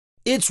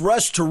It's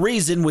Rush to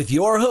Reason with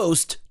your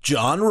host,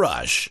 John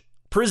Rush.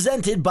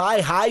 Presented by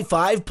High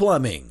Five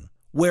Plumbing,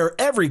 where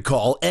every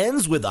call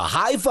ends with a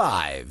high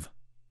five.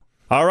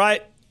 All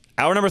right.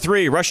 Hour number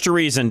 3, Rush to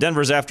Reason,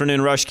 Denver's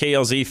Afternoon Rush,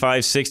 KLZ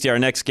 560. Our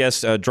next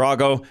guest,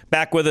 Drago,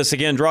 back with us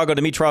again. Drago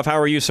Dimitrov, how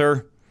are you,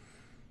 sir?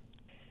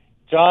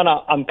 John,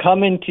 I'm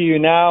coming to you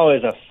now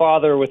as a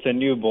father with a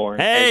newborn.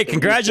 Hey,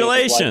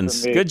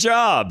 congratulations. Good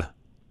job.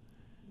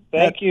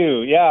 Thank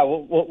you. Yeah,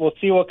 we'll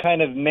see what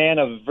kind of man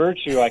of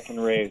virtue I can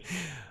raise.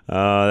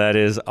 Oh, that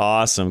is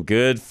awesome.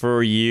 Good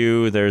for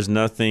you. There's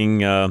nothing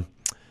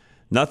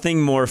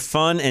more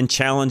fun and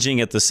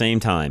challenging at the same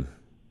time.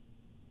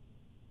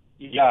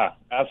 Yeah,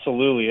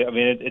 absolutely. I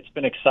mean, it's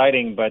been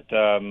exciting, but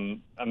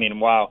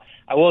wow.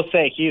 I will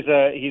say he's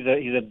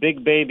a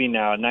big baby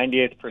now,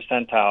 98th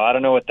percentile. I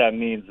don't know what that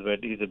means,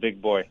 but he's a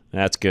big boy.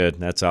 That's good.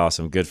 That's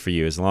awesome. Good for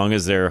you. As long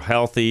as they're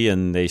healthy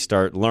and they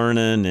start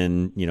learning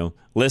and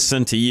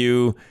listen to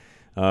you,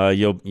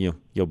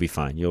 you'll be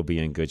fine. You'll be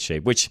in good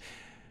shape. Which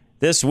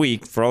this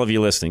week, for all of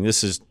you listening,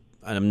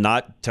 I'm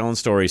not telling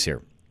stories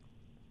here.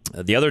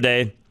 The other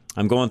day,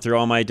 I'm going through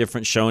all my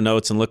different show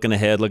notes and looking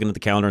ahead, looking at the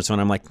calendar and so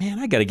on. I'm like, man,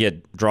 I got to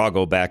get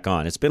Drago back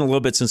on. It's been a little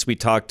bit since we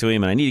talked to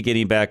him, and I need to get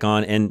him back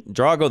on. And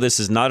Drago, this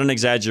is not an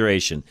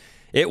exaggeration.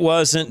 It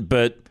wasn't,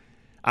 but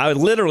I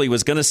literally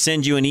was going to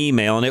send you an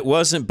email, and it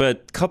wasn't,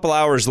 but a couple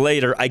hours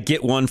later, I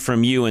get one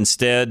from you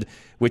instead,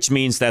 which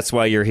means that's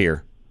why you're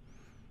here.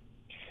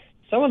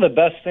 Some of the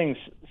best things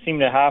seem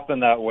to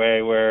happen that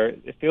way, where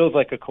it feels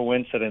like a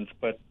coincidence,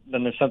 but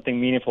then there's something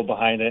meaningful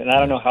behind it. And I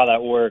don't know how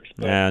that works.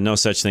 But, no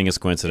such thing as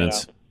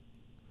coincidence.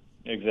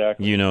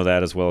 Exactly. You know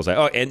that as well as I.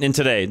 Oh, and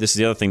today, this is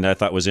the other thing that I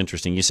thought was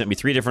interesting. You sent me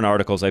 3 different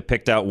articles. I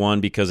picked out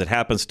one because it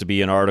happens to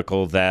be an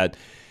article that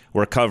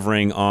we're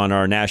covering on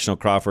our National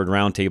Crawford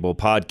Roundtable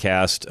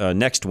podcast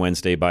next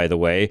Wednesday, by the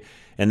way.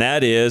 And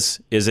that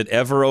is it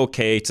ever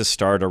okay to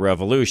start a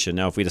revolution?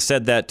 Now, if we'd have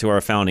said that to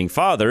our founding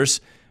fathers,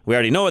 we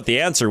already know what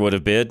the answer would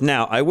have been.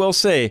 Now, I will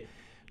say,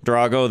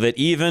 Drago, that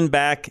even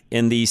back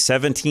in the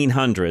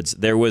 1700s,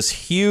 there was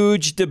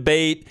huge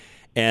debate.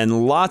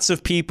 And lots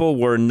of people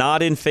were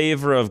not in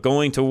favor of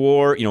going to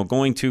war,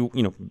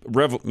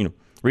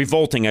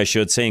 revolting, I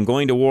should say, and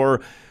going to war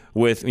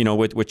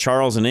with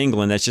Charles in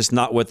England. That's just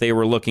not what they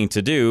were looking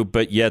to do,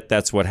 but yet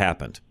that's what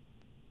happened.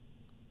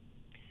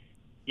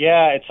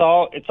 Yeah, it's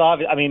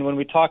obvious. I mean, when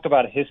we talk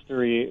about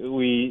history,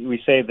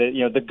 we say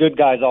that, the good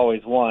guys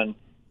always won,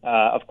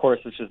 of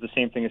course, which is the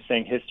same thing as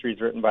saying history is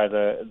written by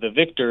the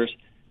victors.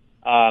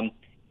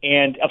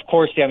 And of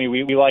course,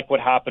 we like what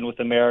happened with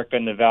America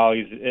and the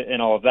values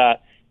and all of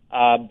that.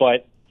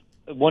 But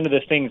one of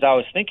the things I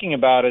was thinking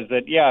about is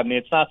that,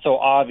 it's not so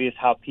obvious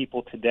how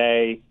people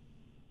today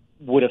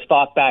would have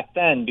thought back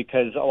then,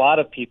 because a lot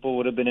of people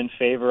would have been in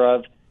favor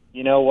of,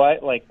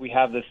 like we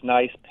have this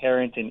nice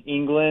parent in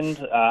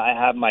England. I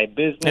have my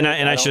business. And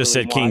I should have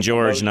said King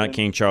George, not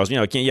King Charles.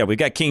 We've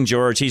got King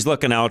George. He's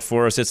looking out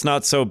for us. It's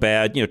not so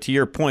bad. To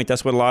your point,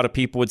 that's what a lot of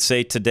people would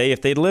say today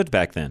if they'd lived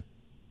back then.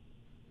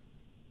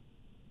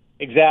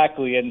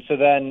 Exactly. And so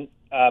then,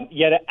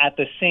 yet at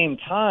the same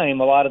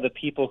time, a lot of the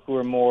people who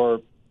are more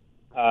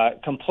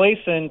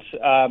complacent,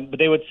 but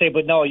they would say,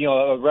 but no,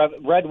 a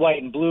red,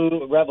 white, and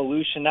blue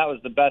revolution, that was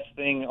the best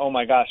thing. Oh,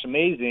 my gosh,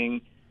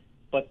 amazing.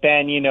 But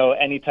then,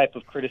 any type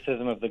of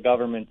criticism of the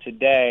government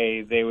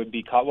today, they would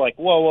be caught like,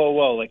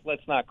 whoa, like,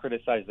 let's not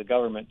criticize the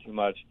government too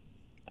much.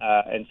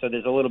 And so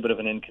there's a little bit of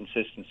an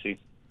inconsistency.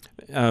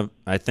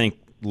 I think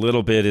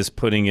little bit is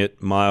putting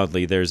it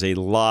mildly. There's a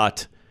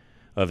lot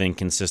of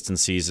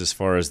inconsistencies as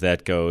far as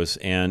that goes.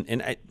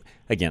 And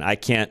I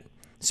can't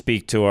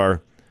speak to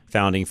our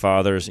founding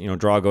fathers.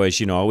 Drago, as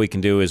you know, all we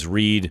can do is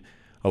read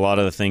a lot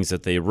of the things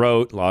that they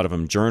wrote. A lot of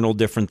them journaled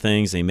different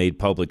things. They made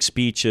public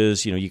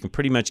speeches. You can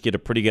pretty much get a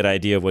pretty good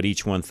idea of what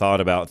each one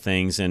thought about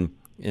things. And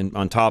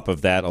on top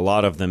of that, a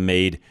lot of them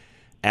made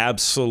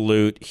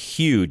absolute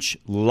huge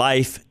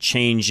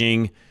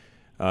life-changing,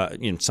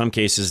 in some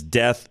cases,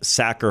 death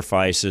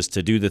sacrifices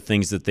to do the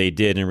things that they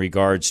did in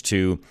regards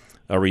to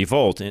a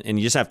revolt. And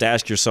you just have to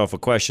ask yourself a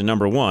question.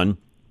 Number one,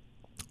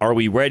 are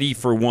we ready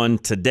for one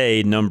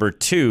today? Number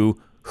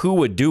two, who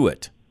would do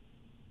it?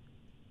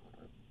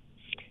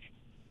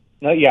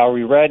 No, yeah, are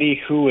we ready?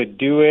 Who would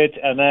do it?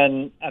 And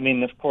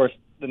then, of course,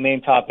 the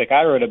main topic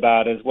I wrote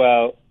about is,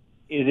 well,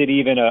 is it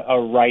even a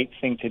right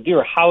thing to do?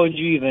 Or how would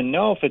you even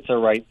know if it's a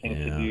right thing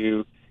to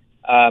do?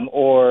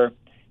 So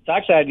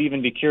actually, I'd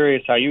even be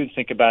curious how you would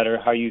think about it, or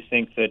how you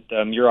think that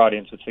your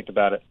audience would think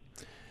about it.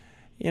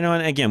 And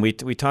again, we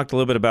talked a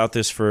little bit about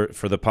this for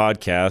the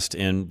podcast,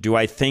 and do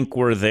I think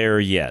we're there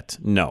yet?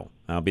 No.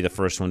 I'll be the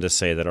first one to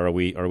say that. Are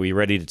we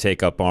ready to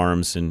take up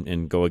arms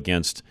and go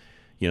against,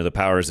 the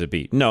powers that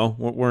be? No,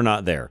 we're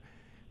not there.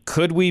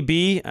 Could we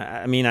be?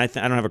 I don't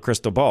have a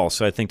crystal ball,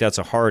 so I think that's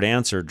a hard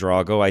answer,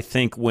 Drago. I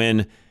think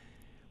when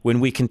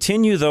we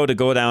continue, though, to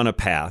go down a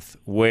path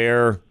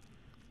where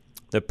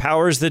the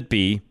powers that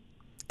be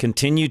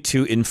continue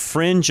to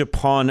infringe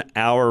upon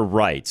our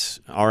rights,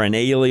 our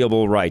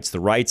inalienable rights, the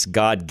rights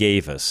God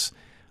gave us,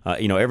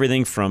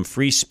 everything from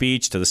free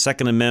speech to the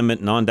Second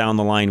Amendment and on down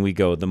the line we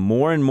go. The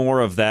more and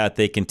more of that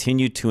they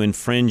continue to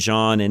infringe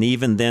on and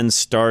even then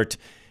start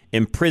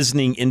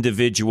imprisoning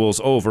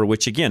individuals over,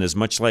 which again is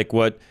much like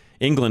what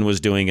England was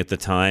doing at the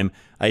time.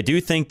 I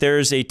do think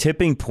there's a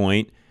tipping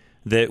point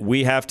that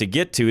we have to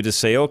get to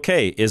say,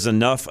 okay, is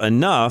enough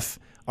enough?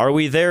 Are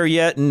we there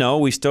yet? No,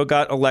 we still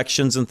got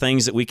elections and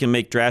things that we can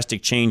make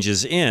drastic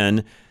changes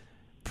in.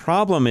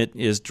 Problem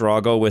is,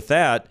 Drago, with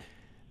that,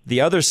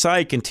 the other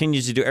side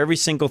continues to do every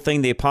single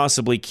thing they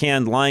possibly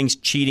can, lying,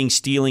 cheating,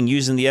 stealing,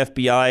 using the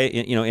FBI,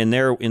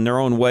 in their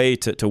own way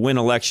to win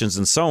elections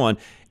and so on.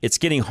 It's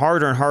getting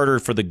harder and harder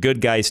for the good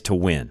guys to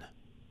win.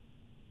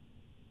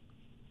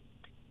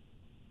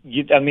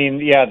 There's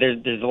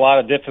a lot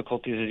of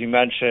difficulties, as you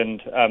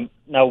mentioned.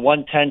 Now,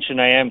 one tension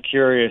I am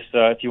curious,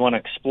 if you want to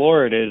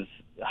explore it, is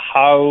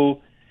how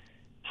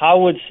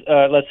would,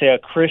 let's say, a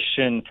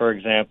Christian, for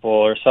example,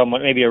 or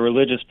someone, maybe a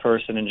religious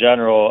person in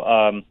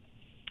general,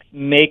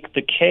 make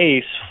the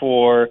case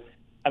for,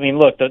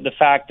 look, the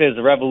fact is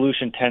the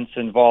revolution tends to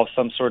involve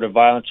some sort of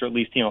violence or at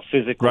least,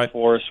 physical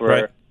force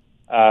where,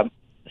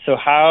 so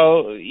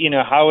how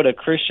would a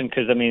Christian,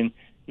 because,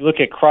 you look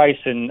at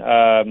Christ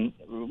and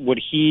would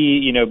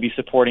he, be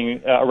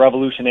supporting a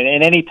revolution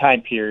in any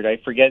time period?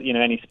 I forget,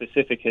 any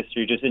specific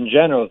history, just in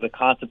general, is the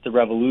concept of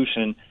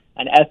revolution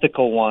an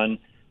ethical one,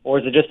 or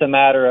is it just a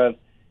matter of,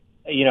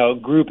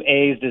 Group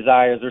A's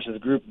desires versus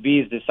Group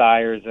B's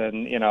desires?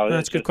 And,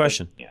 that's a good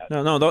question.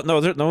 No,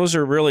 those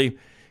are really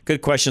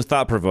good questions,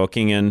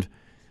 thought-provoking, and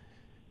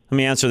let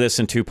me answer this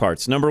in two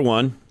parts. Number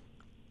one,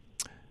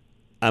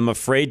 I'm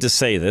afraid to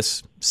say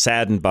this,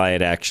 saddened by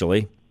it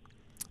actually,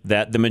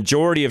 that the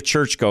majority of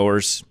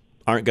churchgoers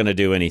aren't going to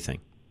do anything.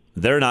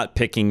 They're not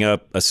picking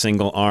up a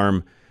single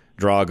arm,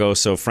 Drago.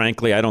 So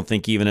frankly, I don't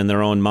think even in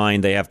their own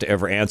mind they have to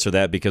ever answer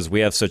that, because we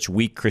have such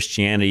weak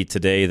Christianity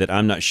today that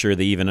I'm not sure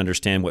they even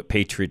understand what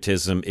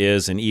patriotism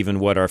is and even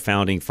what our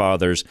founding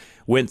fathers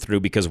went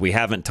through, because we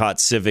haven't taught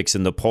civics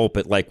in the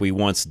pulpit like we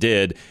once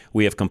did.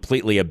 We have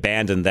completely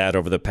abandoned that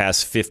over the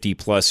past 50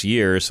 plus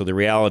years. So the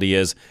reality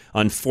is,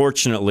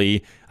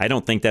 unfortunately, I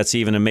don't think that's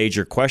even a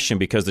major question,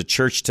 because the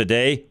church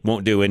today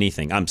won't do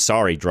anything. I'm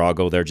sorry,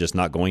 Drago, they're just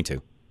not going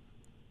to.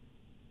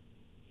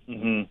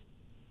 Mm-hmm.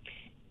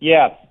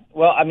 Yeah.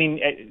 Well,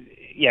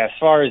 as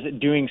far as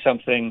doing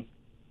something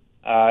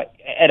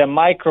at a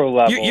micro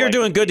level, you're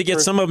doing good to get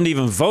some of them to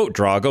even vote,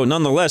 Drago.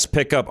 Nonetheless,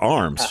 pick up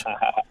arms.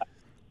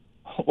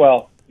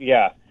 Well,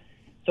 yeah.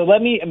 So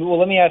let me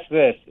ask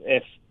this: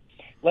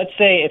 let's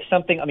say if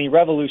something,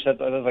 revolution,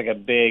 that's like a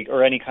big,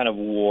 or any kind of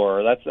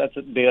war. That's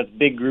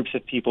big groups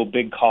of people,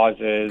 big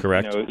causes.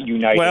 Correct.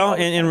 United. Well,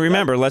 and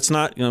remember, let's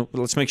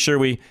make sure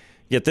we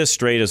get this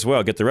straight as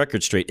well, get the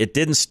record straight. It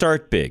didn't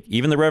start big.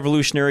 Even the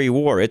Revolutionary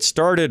War, it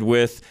started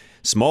with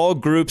small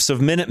groups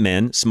of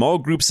Minutemen, small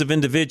groups of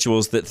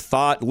individuals that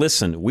thought,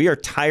 listen, we are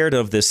tired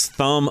of this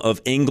thumb of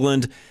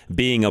England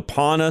being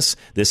upon us.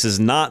 This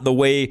is not the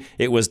way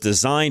it was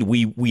designed.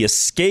 We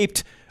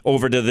escaped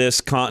over to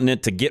this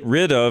continent to get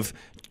rid of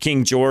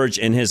King George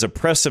and his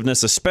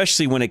oppressiveness,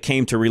 especially when it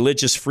came to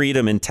religious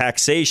freedom and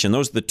taxation.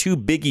 Those are the two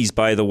biggies,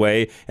 by the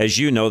way, as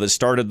you know, that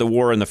started the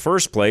war in the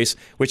first place,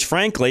 which,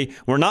 frankly,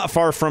 we're not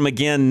far from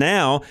again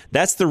now.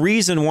 That's the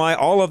reason why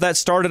all of that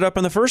started up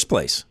in the first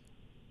place.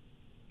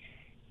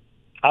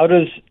 How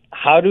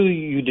do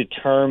you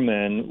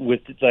determine,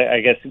 with, I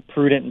guess,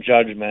 prudent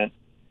judgment,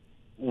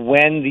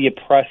 when the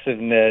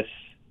oppressiveness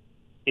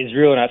is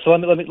real or not? So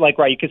let me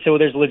you could say, well,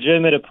 there's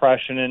legitimate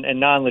oppression and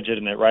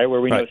non-legitimate, right?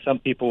 Where we know some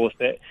people will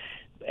say,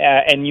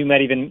 and you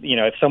might even,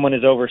 if someone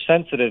is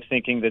oversensitive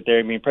thinking that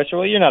they're being oppressed,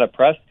 well, you're not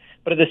oppressed.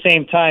 But at the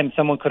same time,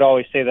 someone could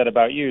always say that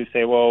about you,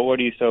 say, well, what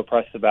are you so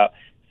oppressed about?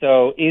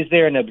 So is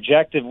there an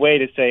objective way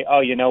to say, oh,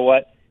 you know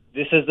what,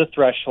 this is the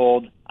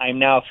threshold, I'm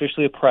now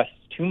officially oppressed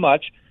too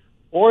much?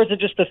 Or is it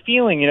just a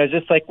feeling,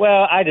 just like,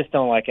 well, I just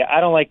don't like it. I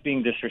don't like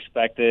being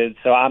disrespected,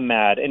 so I'm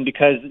mad. And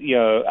because,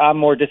 I'm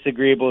more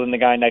disagreeable than the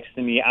guy next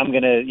to me, I'm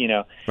going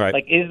to,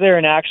 like, is there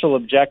an actual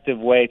objective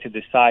way to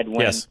decide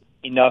when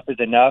enough is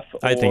enough?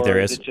 I think there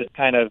is. Or is it just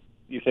kind of,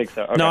 you think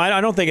so? Okay. No,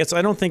 I don't think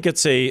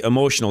it's a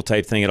emotional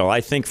type thing at all.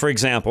 I think, for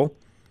example,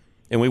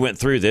 and we went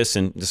through this,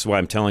 and this is why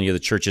I'm telling you the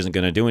church isn't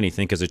going to do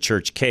anything, because the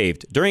church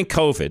caved. During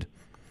COVID,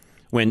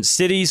 when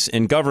cities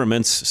and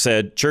governments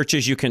said,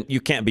 churches, you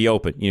can't be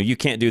open. You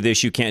can't do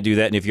this, you can't do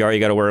that, and if you are, you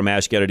got to wear a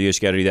mask, you got to do this,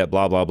 you got to do that,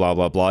 blah, blah, blah,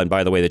 blah, blah. And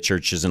by the way, the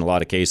churches in a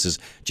lot of cases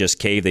just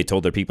caved. They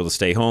told their people to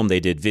stay home. They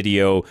did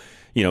video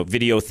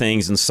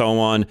things and so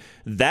on.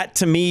 That,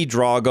 to me,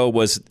 Drago,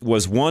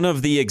 was one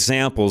of the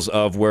examples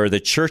of where the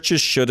churches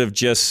should have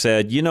just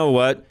said, you know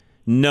what?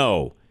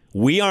 No.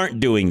 We aren't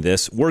doing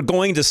this. We're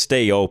going to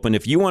stay open.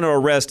 If you want to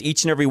arrest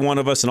each and every one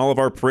of us and all of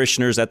our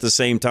parishioners at the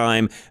same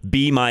time,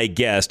 be my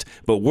guest.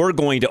 But we're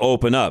going to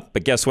open up.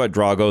 But guess what,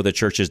 Drago? The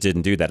churches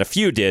didn't do that. A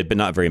few did, but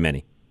not very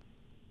many.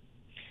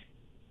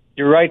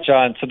 You're right,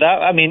 John. So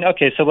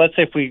okay, so let's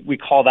say if we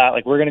call that,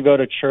 like, we're going to go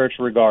to church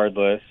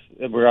regardless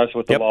of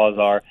what the laws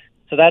are.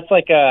 So that's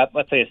like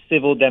let's say a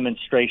civil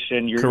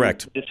demonstration. You're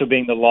Correct.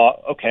 disobeying the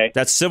law. Okay.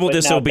 That's civil But now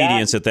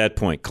disobedience at that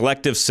point.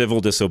 Collective civil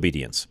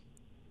disobedience.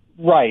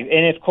 Right.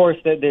 And of course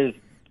there's,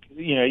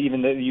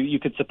 even though you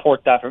could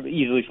support that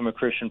easily from a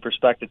Christian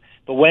perspective.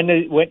 But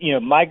when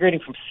migrating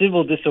from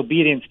civil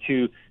disobedience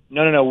to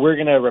no, we're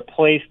going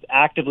to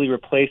actively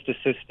replace the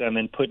system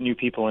and put new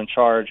people in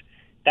charge.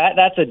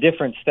 That's a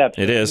different step.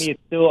 So it is. To me,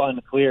 it's still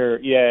unclear.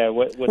 Yeah.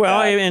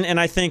 And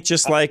I think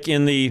just like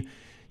in the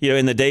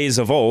days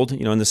of old,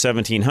 in the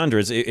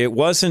 1700s, it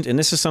wasn't, and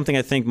this is something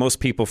I think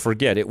most people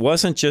forget, it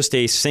wasn't just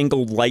a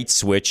single light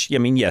switch. I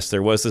mean, yes,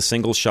 there was the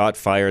single shot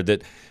fired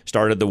that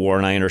started the war,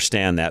 and I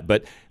understand that.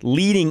 But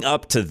leading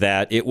up to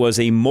that, it was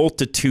a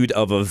multitude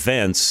of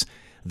events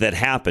that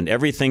happened.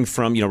 Everything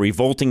from,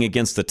 revolting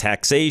against the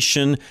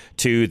taxation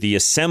to the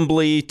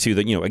assembly to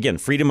the, again,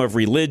 freedom of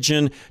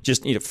religion,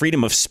 just,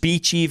 freedom of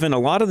speech even, a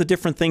lot of the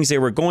different things they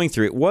were going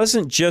through. It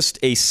wasn't just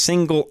a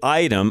single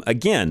item.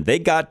 Again, they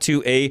got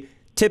to a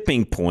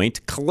tipping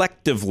point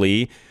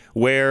collectively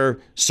where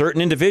certain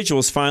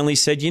individuals finally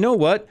said, you know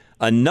what?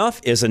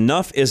 Enough is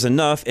enough is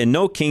enough. And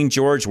no, King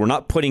George, we're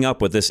not putting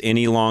up with this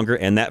any longer.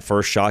 And that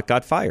first shot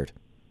got fired.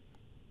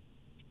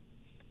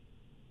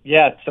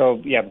 Yeah.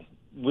 So, yeah.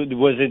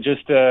 Was it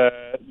just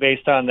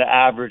based on the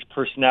average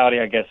personality,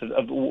 I guess,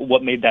 of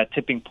what made that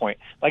tipping point?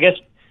 I guess,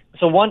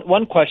 so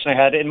one question I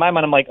had, in my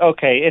mind, I'm like,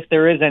 okay, if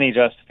there is any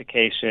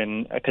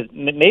justification, because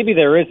maybe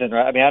there isn't,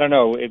 right? I mean, I don't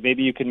know.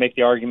 Maybe you could make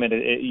the argument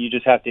you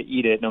just have to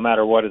eat it no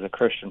matter what as a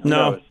Christian. Who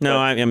knows?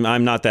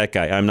 I'm not that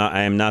guy.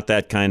 I am not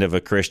that kind of a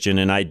Christian,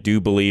 and I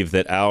do believe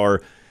that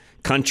our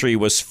country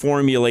was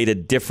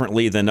formulated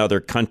differently than other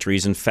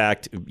countries. In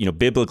fact,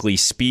 biblically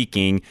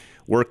speaking,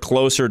 we're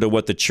closer to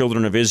what the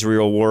children of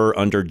Israel were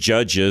under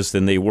judges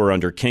than they were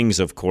under kings,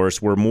 of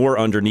course. We're more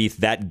underneath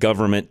that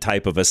government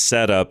type of a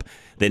setup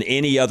than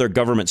any other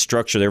government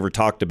structure they ever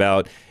talked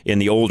about in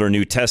the Old or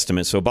New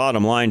Testament. So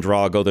bottom line,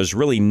 Drago, there's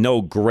really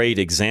no great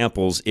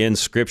examples in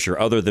Scripture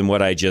other than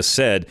what I just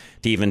said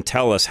to even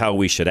tell us how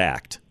we should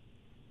act.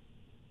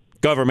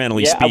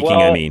 Governmentally speaking,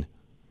 I mean.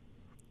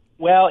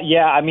 Well,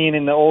 yeah, I mean,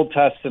 in the Old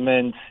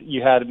Testament,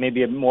 you had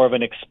maybe more of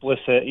an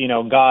explicit,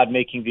 God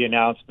making the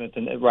announcement,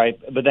 right?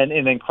 But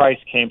then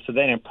Christ came. So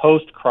then in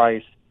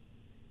post-Christ,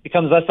 it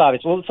becomes less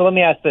obvious. Well, so let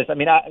me ask this. I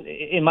mean,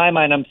 in my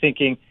mind, I'm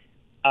thinking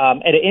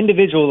at an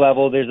individual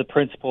level, there's a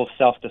principle of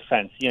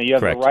self-defense. You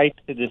have Correct. the right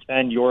to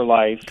defend your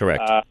life.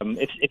 Correct.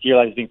 If your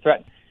life is being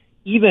threatened.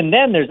 Even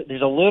then,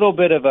 there's a little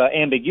bit of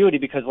ambiguity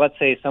because let's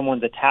say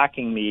someone's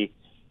attacking me.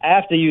 I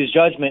have to use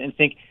judgment and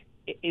think,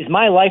 is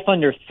my life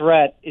under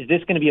threat? Is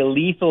this going to be a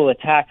lethal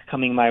attack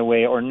coming my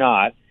way or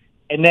not?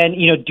 And then,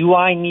 do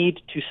I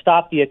need to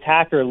stop the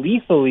attacker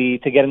lethally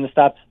to get him to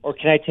stop, or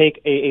can I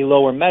take a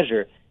lower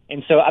measure?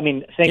 And so, I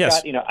mean, thank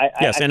yes.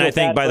 God, I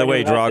think, by the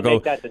way,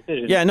 Drago,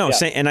 yeah.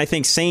 And I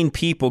think sane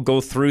people go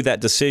through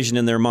that decision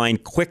in their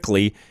mind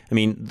quickly. I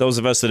mean, those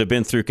of us that have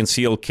been through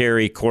concealed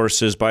carry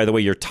courses, by the way,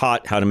 you're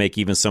taught how to make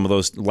even some of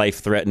those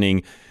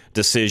life-threatening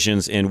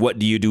decisions and what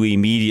do you do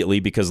immediately,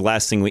 because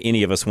last thing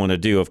any of us want to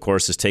do, of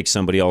course, is take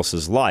somebody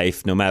else's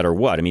life no matter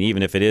what. I mean,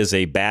 even if it is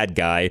a bad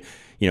guy,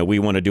 we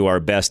want to do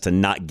our best to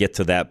not get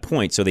to that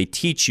point. So they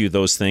teach you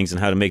those things and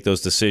how to make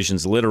those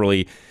decisions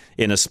literally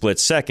in a split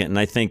second. And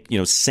I think,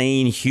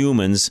 sane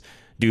humans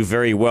do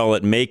very well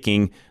at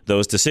making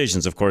those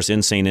decisions. Of course,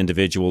 insane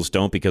individuals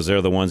don't because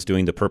they're the ones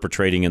doing the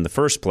perpetrating in the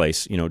first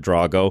place,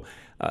 Drago.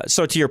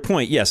 So to your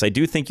point, yes, I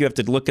do think you have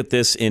to look at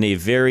this in a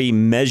very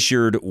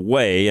measured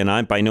way, and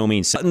I'm by no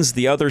means buttons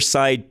the other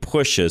side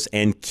pushes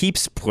and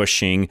keeps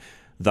pushing,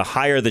 the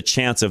higher the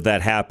chance of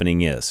that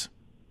happening is.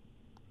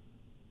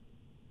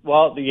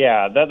 Well,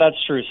 yeah, that's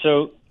true.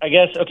 So I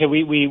guess, okay,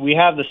 we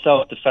have the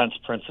self-defense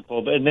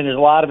principle, but and then there's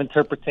a lot of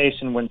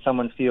interpretation when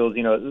someone feels,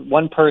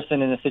 one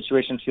person in a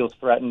situation feels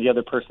threatened, the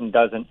other person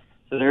doesn't.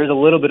 So there is a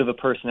little bit of a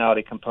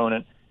personality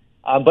component.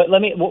 But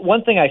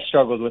one thing I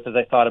struggled with as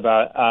I thought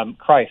about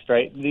Christ,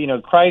 right?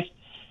 Christ,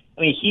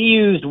 I mean, he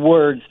used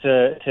words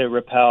to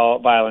repel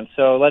violence.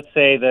 So let's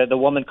say the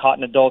woman caught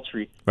in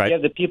adultery. Right. You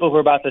have the people who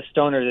are about to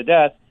stone her to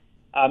death.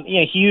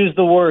 He used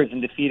the words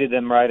and defeated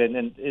them, right?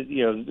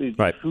 And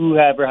right.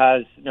 Whoever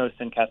has no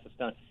sin cast a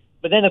stone.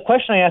 But then the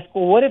question I asked,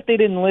 well, what if they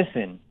didn't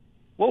listen?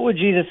 What would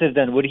Jesus have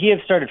done? Would he have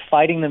started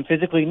fighting them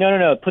physically?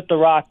 No, put the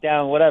rock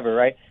down, whatever,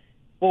 right?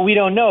 Well, we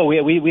don't know. We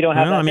don't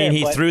have that. I mean,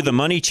 he threw the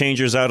money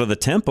changers out of the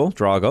temple,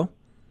 Drago.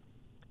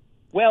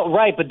 Well,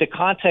 right, but the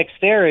context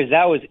there is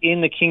that was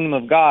in the kingdom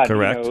of God.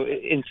 Correct.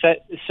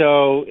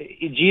 So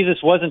Jesus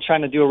wasn't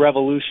trying to do a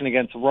revolution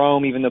against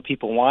Rome, even though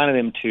people wanted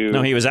him to.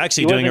 No, he was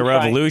actually doing a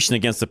revolution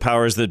against the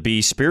powers that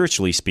be,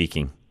 spiritually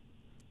speaking.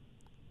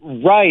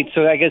 Right.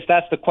 So I guess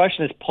that's the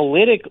question: is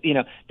politically,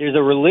 there's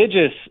a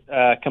religious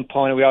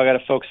component we all got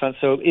to focus on.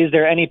 So is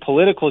there any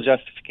political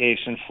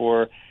justification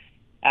for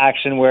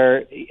action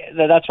where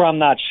that's where I'm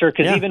not sure,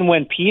 because even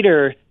when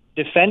Peter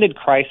defended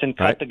Christ and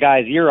cut the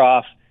guy's ear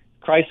off,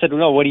 Christ said,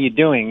 "No, what are you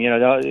doing?"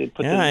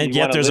 And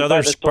yet there's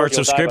other parts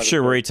of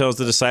Scripture where he tells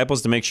the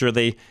disciples to make sure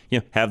they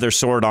have their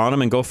sword on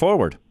them and go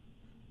forward.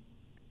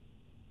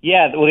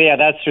 Yeah,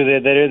 that's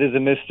true. There is a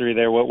mystery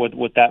there.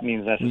 What that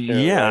means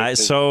necessarily. Yeah, right?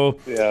 so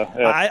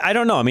yeah. I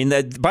don't know. I mean,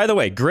 by the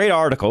way, great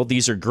article.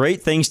 These are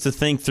great things to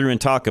think through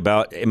and talk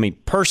about. I mean,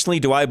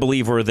 personally, do I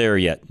believe we're there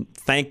yet?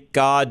 Thank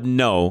God,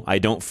 no. I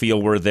don't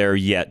feel we're there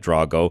yet,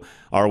 Drago.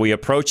 Are we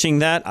approaching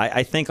that?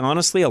 I think,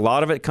 honestly, a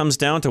lot of it comes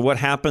down to what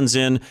happens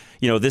in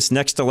this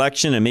next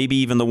election and maybe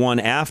even the one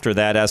after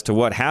that as to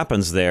what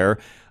happens there.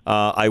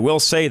 I will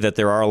say that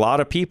there are a lot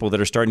of people that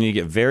are starting to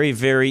get very,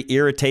 very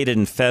irritated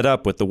and fed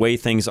up with the way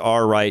things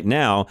are right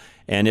now.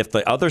 And if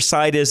the other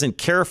side isn't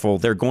careful,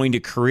 they're going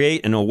to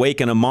create and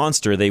awaken a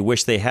monster they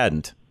wish they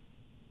hadn't.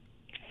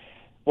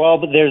 Well,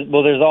 but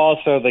there's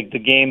also like the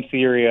game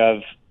theory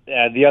of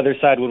the other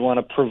side would want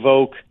to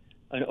provoke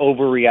an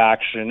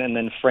overreaction and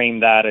then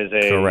frame that as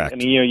a correct. I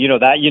mean, you know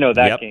that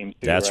yep, game too,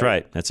 that's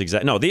right. That's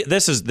exactly. No,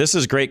 this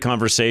is great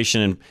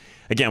conversation. And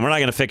again, we're not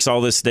going to fix all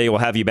this today. We'll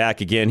have you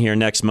back again here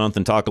next month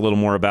and talk a little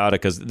more about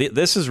it because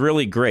this is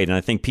really great. And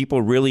I think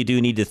people really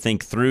do need to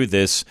think through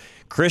this,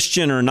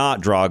 Christian or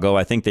not, Drago.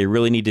 I think they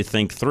really need to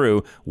think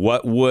through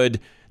what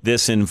would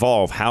this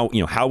involve?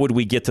 How would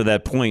we get to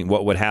that point?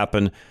 What would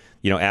happen?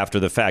 After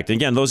the fact. And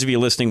again, those of you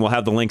listening, we'll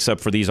have the links up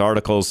for these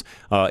articles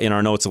in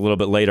our notes a little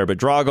bit later. But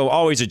Drago,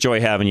 always a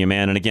joy having you,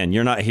 man. And again,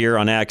 you're not here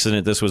on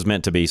accident. This was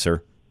meant to be,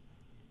 sir.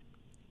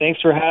 Thanks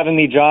for having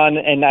me, John.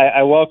 And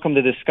I welcome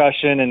the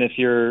discussion. And if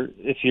your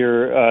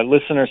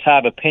listeners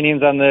have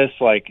opinions on this,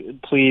 like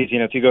please,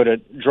 if you go to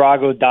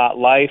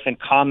drago.life and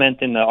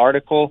comment in the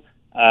article,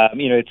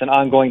 it's an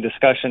ongoing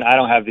discussion. I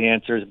don't have the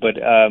answers,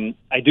 but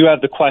I do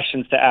have the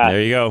questions to ask.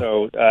 There you go.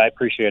 So I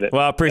appreciate it.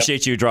 Well, I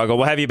appreciate you, Drago.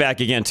 We'll have you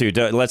back again, too.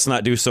 Let's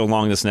not do so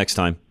long this next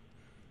time.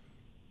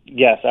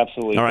 Yes,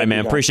 absolutely. All right, Thank man.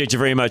 you, John. Appreciate you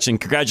very much. And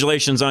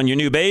congratulations on your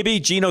new baby.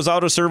 Gino's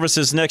Auto Service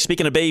is next.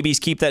 Speaking of babies,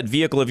 keep that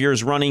vehicle of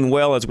yours running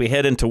well as we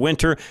head into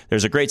winter.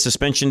 There's a great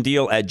suspension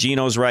deal at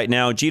Gino's right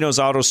now.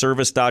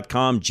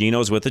 Gino'sAutoservice.com.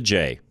 Gino's with a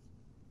J.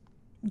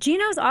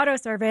 Gino's Auto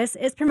Service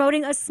is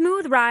promoting a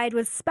smooth ride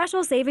with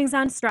special savings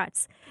on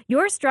struts.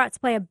 Your struts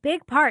play a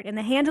big part in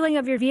the handling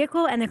of your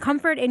vehicle and the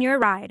comfort in your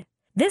ride.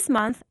 This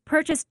month,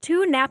 purchase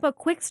 2 Napa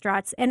Quick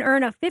Struts and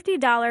earn a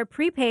 $50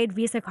 prepaid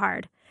Visa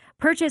card.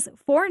 Purchase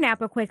 4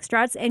 Napa Quick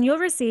Struts and you'll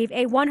receive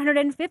a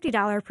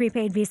 $150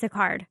 prepaid Visa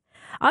card.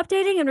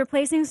 Updating and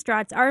replacing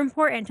struts are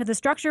important to the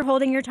structure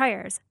holding your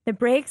tires, the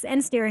brakes,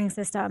 and steering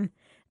system.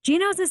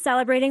 Gino's is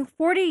celebrating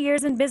 40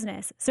 years in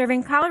business,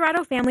 serving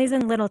Colorado families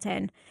in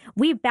Littleton.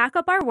 We back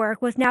up our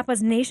work with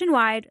Napa's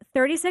nationwide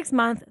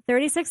 36-month,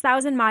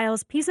 36,000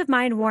 miles peace of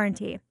mind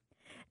warranty.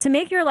 To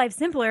make your life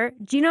simpler,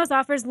 Gino's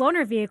offers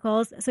loaner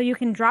vehicles so you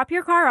can drop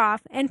your car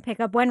off and pick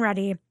up when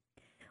ready.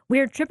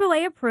 We're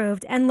AAA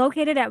approved and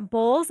located at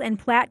Bowles and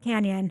Platte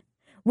Canyon.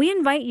 We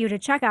invite you to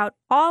check out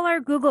all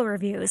our Google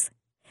reviews.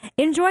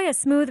 Enjoy a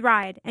smooth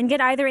ride and get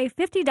either a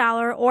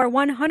 $50 or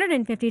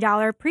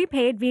 $150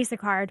 prepaid Visa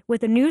card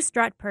with a new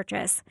strut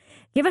purchase.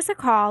 Give us a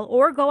call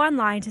or go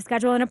online to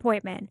schedule an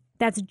appointment.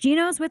 That's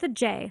Gino's with a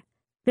J.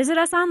 Visit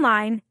us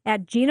online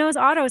at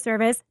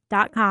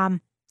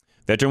Gino'sAutoservice.com.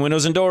 Veteran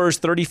Windows and Doors,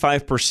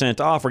 35%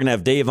 off. We're going to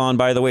have Dave on,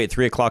 by the way, at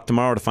 3 o'clock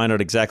tomorrow to find out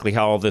exactly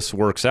how all this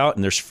works out.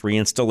 And there's free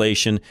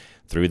installation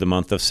through the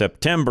month of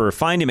September.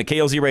 Find him at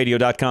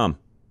klzradio.com.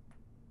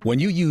 When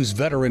you use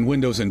Veteran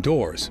Windows and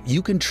Doors,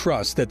 you can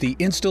trust that the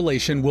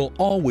installation will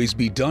always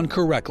be done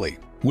correctly.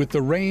 With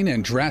the rain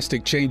and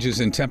drastic changes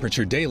in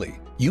temperature daily,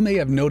 you may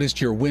have noticed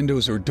your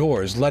windows or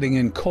doors letting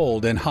in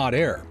cold and hot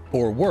air.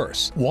 Or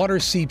worse, water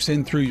seeps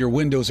in through your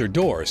windows or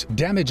doors,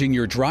 damaging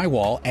your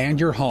drywall and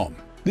your home.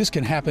 This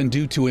can happen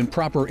due to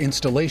improper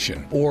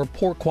installation or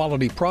poor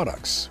quality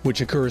products,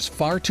 which occurs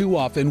far too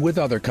often with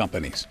other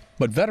companies.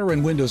 But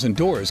Veteran Windows and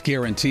Doors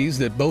guarantees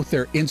that both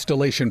their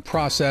installation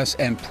process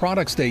and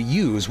products they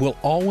use will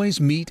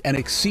always meet and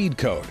exceed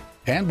code.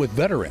 And with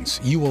Veterans,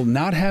 you will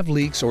not have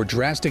leaks or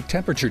drastic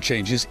temperature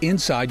changes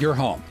inside your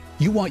home.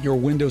 You want your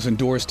windows and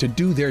doors to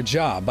do their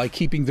job by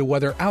keeping the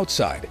weather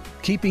outside,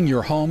 keeping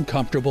your home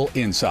comfortable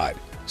inside.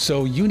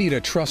 So you need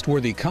a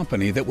trustworthy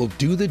company that will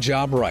do the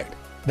job right.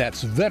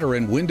 That's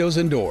Veteran Windows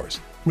and Doors.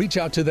 Reach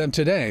out to them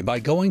today by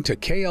going to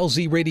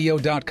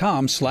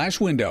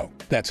klzradio.com/window.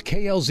 That's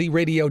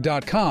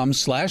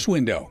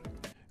klzradio.com/window.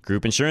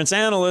 Group insurance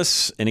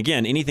analysts. And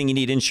again, anything you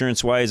need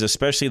insurance-wise,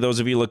 especially those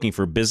of you looking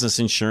for business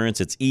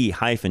insurance, it's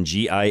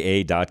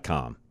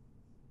e-gia.com.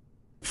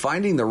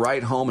 Finding the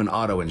right home and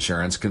auto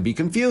insurance can be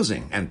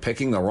confusing, and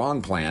picking the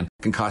wrong plan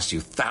can cost you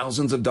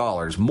thousands of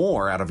dollars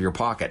more out of your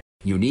pocket.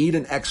 You need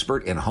an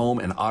expert in home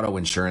and auto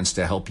insurance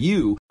to help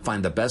you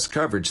find the best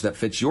coverage that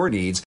fits your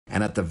needs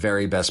and at the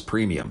very best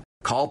premium.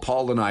 Call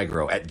Paul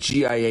Lenigro at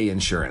GIA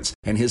Insurance,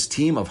 and his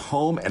team of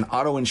home and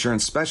auto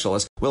insurance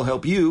specialists will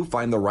help you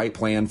find the right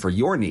plan for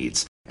your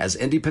needs. As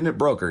independent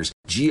brokers,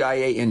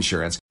 GIA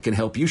Insurance can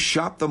help you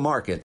shop the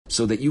market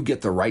so that you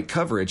get the right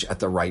coverage at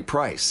the right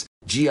price.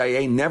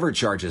 GIA never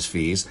charges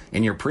fees,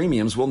 and your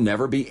premiums will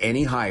never be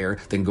any higher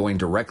than going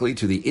directly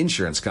to the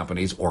insurance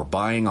companies or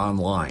buying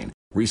online.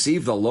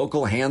 Receive the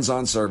local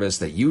hands-on service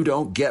that you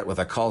don't get with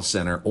a call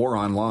center or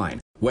online.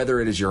 Whether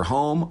it is your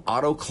home,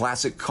 auto,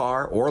 classic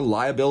car, or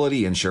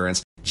liability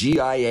insurance,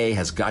 GIA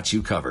has got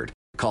you covered.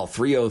 Call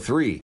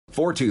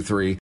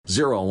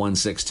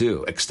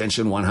 303-423-0162,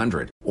 extension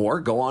 100, or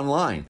go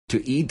online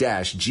to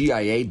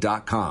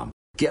e-gia.com.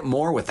 Get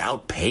more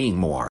without paying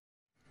more.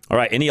 All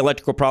right, any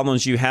electrical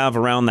problems you have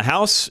around the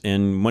house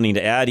and wanting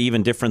to add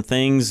even different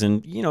things,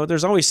 and,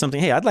 there's always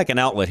something, hey, I'd like an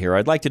outlet here,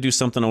 I'd like to do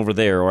something over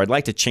there, or I'd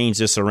like to change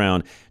this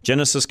around.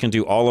 Genesis can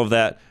do all of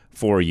that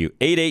for you.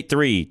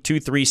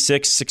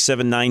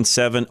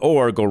 883-236-6797,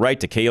 or go right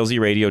to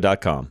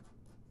klzradio.com.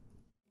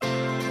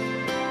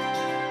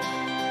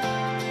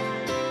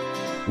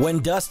 When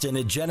Dustin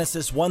at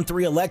Genesis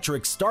 1-3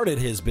 Electric started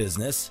his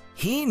business,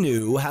 he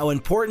knew how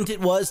important it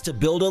was to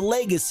build a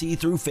legacy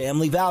through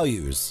family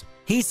values.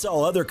 He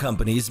saw other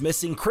companies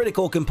missing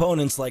critical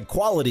components like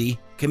quality,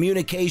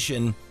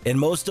 communication, and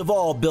most of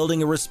all,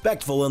 building a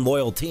respectful and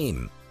loyal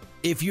team.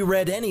 If you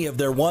read any of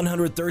their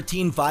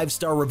 113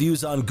 5-star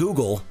reviews on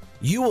Google,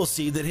 you will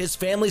see that his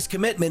family's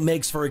commitment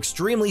makes for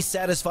extremely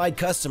satisfied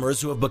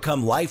customers who have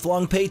become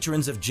lifelong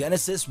patrons of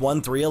Genesis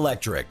 1-3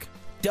 Electric.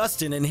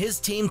 Dustin and his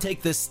team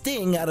take the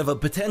sting out of a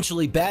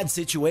potentially bad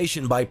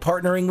situation by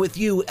partnering with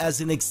you as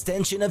an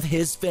extension of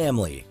his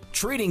family,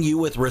 treating you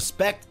with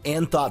respect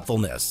and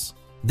thoughtfulness.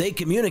 They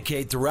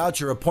communicate throughout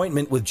your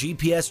appointment with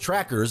GPS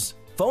trackers,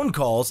 phone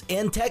calls,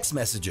 and text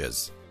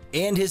messages.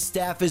 And his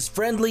staff is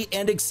friendly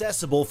and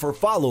accessible for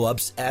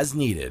follow-ups as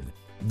needed.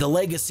 The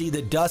legacy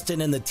that Dustin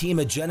and the team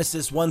at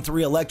Genesis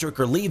 1-3 Electric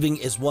are leaving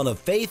is one of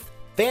faith,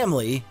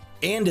 family,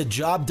 and a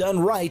job done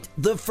right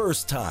the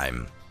first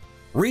time.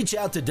 Reach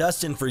out to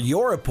Dustin for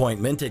your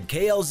appointment at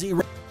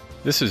KLZ.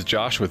 This is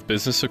Josh with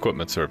Business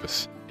Equipment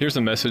Service. Here's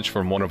a message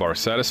from one of our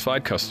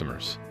satisfied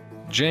customers.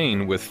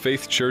 Jane with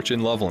Faith Church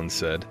in Loveland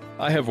said,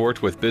 I have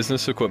worked with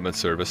Business Equipment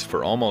Service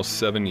for almost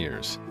 7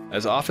 years.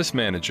 As office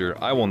manager,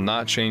 I will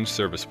not change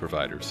service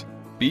providers.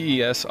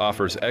 BES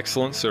offers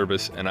excellent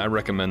service and I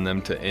recommend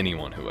them to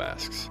anyone who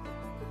asks.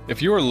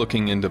 If you are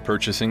looking into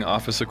purchasing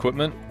office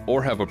equipment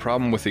or have a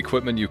problem with the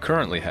equipment you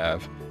currently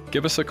have,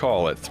 give us a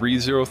call at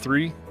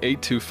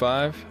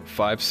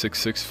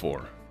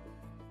 303-825-5664.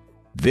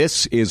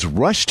 This is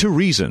Rush to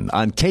Reason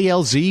on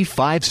KLZ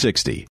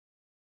 560.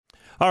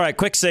 All right,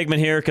 quick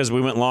segment here because we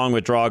went long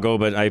with Drago,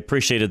 but I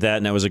appreciated that,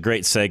 and that was a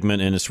great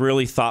segment, and it's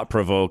really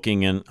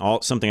thought-provoking, and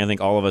something I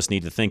think all of us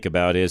need to think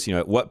about is,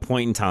 at what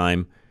point in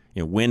time,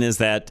 when is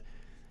that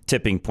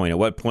tipping point? At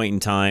what point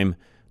in time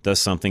does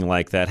something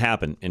like that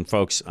happen? And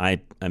folks,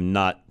 I am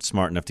not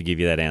smart enough to give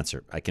you that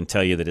answer. I can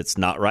tell you that it's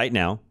not right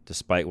now,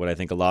 despite what I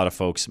think a lot of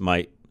folks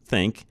might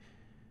think,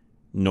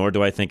 nor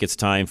do I think it's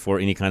time for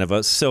any kind of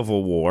a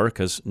civil war,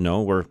 because,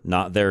 no, we're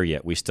not there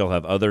yet. We still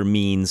have other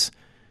means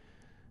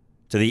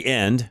to the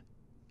end,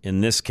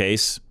 in this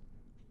case,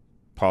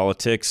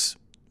 politics,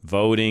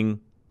 voting,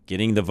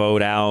 getting the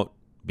vote out,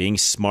 being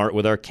smart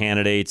with our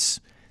candidates,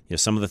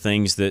 some of the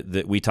things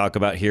that we talk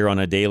about here on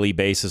a daily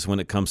basis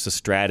when it comes to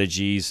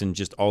strategies and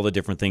just all the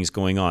different things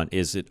going on.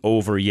 Is it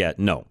over yet?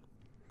 No.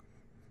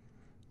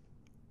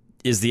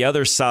 Is the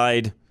other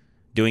side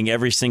doing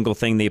every single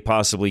thing they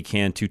possibly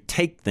can to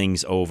take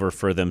things over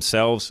for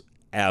themselves?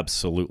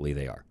 Absolutely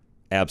they are.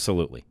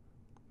 Absolutely.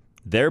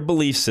 Their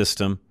belief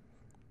system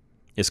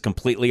is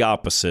completely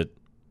opposite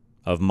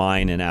of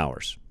mine and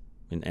ours.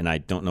 And I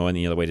don't know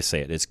any other way to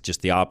say it. It's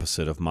just the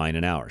opposite of mine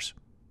and ours.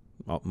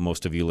 Well,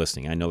 most of you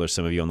listening. I know there's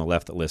some of you on the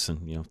left that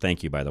listen.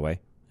 Thank you, by the way.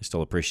 I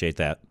still appreciate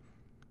that.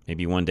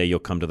 Maybe one day you'll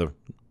come to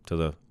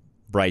the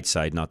bright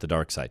side, not the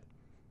dark side.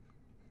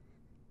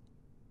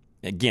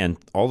 Again,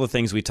 all the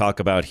things we talk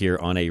about here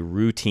on a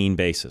routine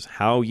basis,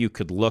 how you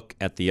could look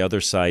at the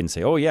other side and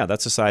say, oh, yeah,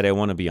 that's the side I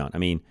want to be on. I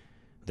mean,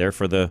 they're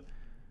for the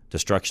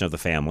destruction of the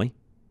family,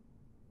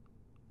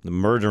 the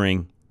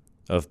murdering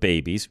of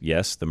babies.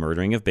 Yes, the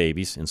murdering of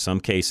babies. In some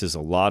cases, a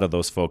lot of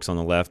those folks on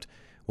the left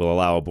will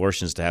allow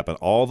abortions to happen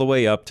all the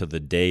way up to the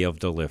day of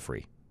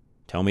delivery.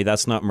 Tell me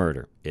that's not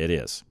murder. It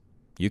is.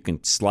 You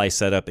can slice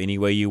that up any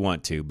way you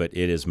want to, but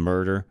it is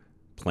murder,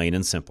 plain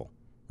and simple.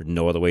 There's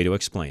no other way to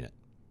explain it.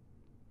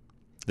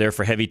 They're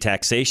for heavy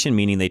taxation,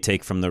 meaning they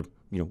take from the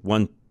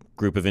one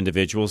group of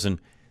individuals and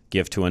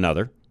give to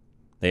another.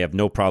 They have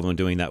no problem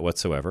doing that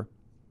whatsoever.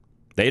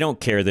 They don't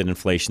care that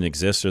inflation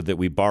exists or that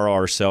we borrow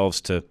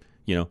ourselves to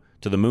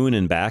the moon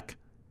and back.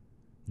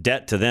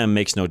 Debt to them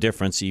makes no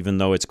difference, even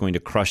though it's going to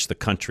crush the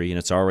country, and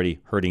it's already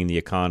hurting the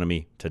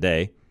economy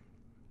today.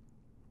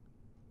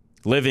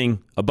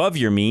 Living above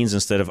your means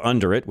instead of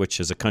under it, which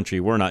as a country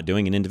we're not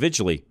doing, and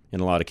individually in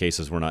a lot of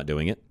cases we're not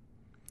doing it.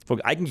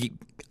 Folks,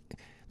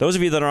 those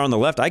of you that are on the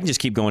left, I can just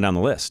keep going down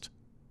the list.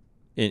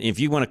 And if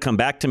you want to come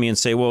back to me and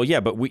say, well, yeah,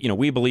 but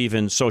we believe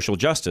in social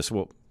justice,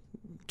 well,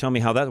 tell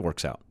me how that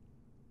works out.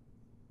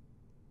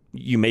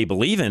 You may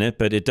believe in it,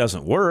 but it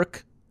doesn't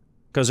work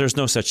because there's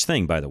no such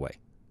thing, by the way.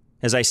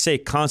 As I say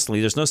constantly,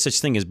 there's no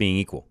such thing as being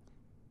equal.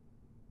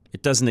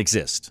 It doesn't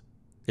exist.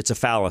 It's a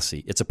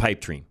fallacy. It's a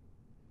pipe dream.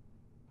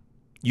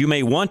 You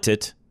may want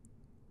it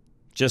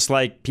just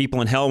like people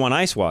in hell want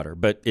ice water,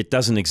 but it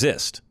doesn't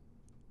exist.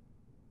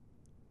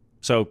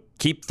 So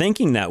keep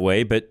thinking that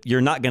way, but you're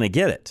not going to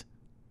get it.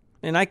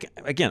 And I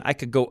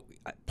could go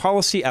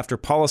policy after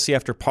policy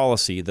after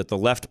policy that the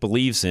left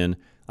believes in,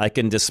 I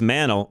can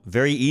dismantle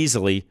very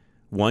easily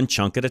one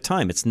chunk at a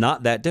time. It's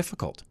not that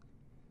difficult.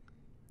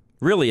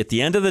 Really, at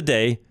the end of the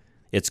day,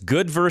 it's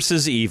good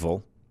versus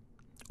evil,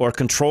 or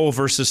control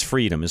versus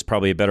freedom is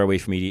probably a better way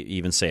for me to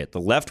even say it. The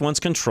left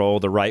wants control,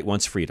 the right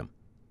wants freedom.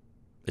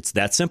 It's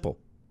that simple.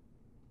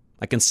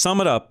 I can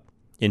sum it up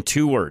in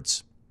 2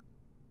 words.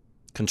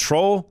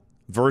 Control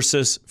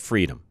versus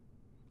freedom.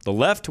 The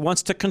left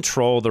wants to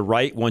control, the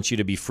right wants you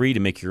to be free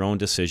to make your own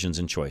decisions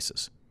and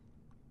choices.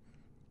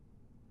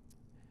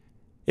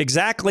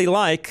 Exactly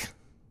like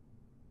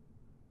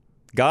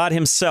God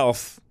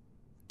himself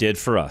did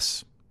for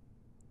us.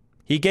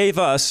 He gave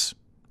us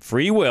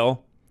free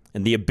will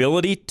and the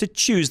ability to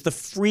choose, the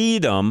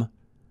freedom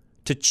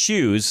to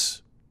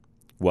choose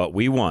what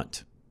we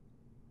want.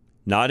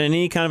 Not in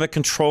any kind of a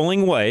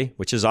controlling way,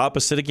 which is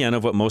opposite, again,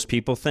 of what most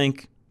people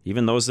think.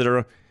 Even those that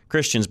are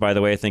Christians, by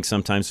the way, I think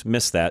sometimes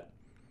miss that.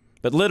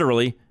 But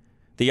literally,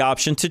 the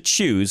option to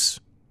choose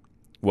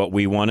what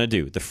we want to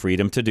do, the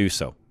freedom to do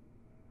so.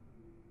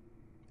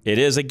 It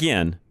is,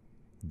 again,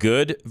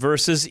 good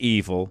versus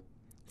evil,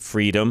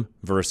 freedom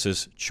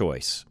versus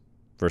choice,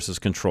 versus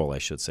control, I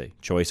should say.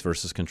 Choice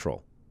versus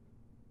control.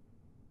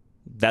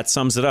 That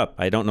sums it up.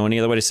 I don't know any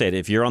other way to say it.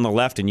 If you're on the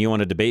left and you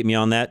want to debate me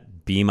on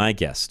that, be my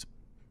guest.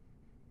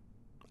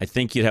 I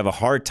think you'd have a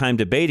hard time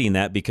debating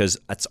that because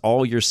that's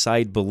all your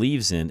side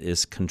believes in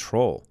is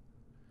control.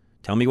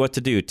 Tell me what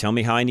to do. Tell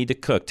me how I need to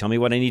cook. Tell me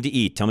what I need to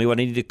eat. Tell me what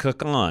I need to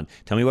cook on.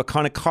 Tell me what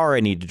kind of car I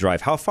need to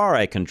drive, how far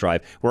I can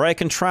drive, where I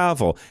can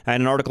travel. I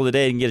had an article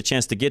today I didn't get a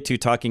chance to get to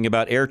talking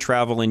about air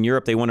travel in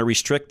Europe. They want to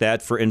restrict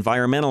that for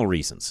environmental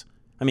reasons.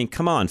 I mean,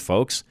 come on,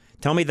 folks.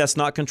 Tell me that's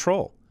not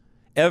control.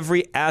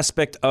 Every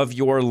aspect of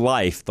your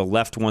life, the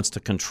left wants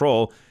to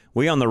control.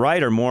 We on the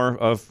right are more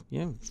of,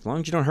 as long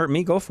as you don't hurt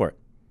me, go for it.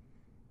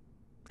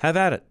 Have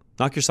at it.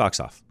 Knock your socks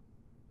off.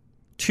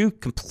 2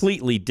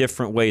 completely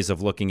different ways of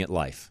looking at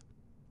life.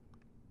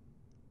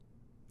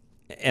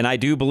 And I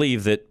do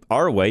believe that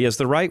our way is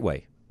the right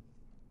way.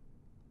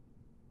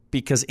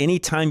 Because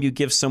anytime you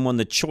give someone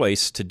the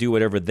choice to do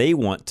whatever they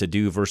want to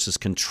do versus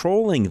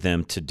controlling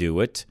them to do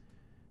it,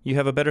 you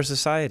have a better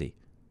society.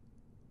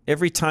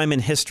 Every time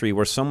in history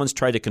where someone's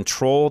tried to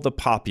control the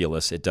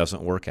populace, it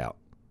doesn't work out.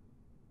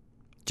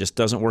 Just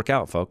doesn't work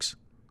out, folks.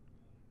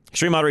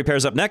 Extreme Auto Repair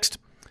is up next.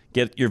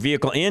 Get your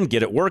vehicle in,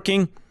 get it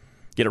working,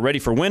 get it ready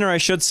for winter, I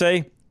should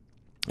say.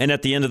 And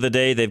at the end of the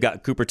day, they've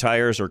got Cooper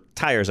tires, or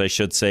tires, I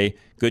should say,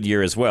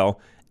 Goodyear as well,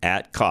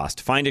 at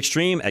cost. Find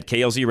Extreme at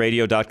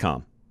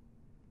klzradio.com.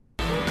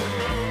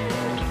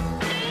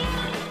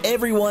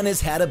 Everyone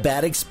has had a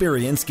bad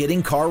experience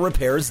getting car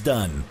repairs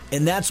done,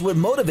 and that's what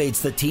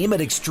motivates the team at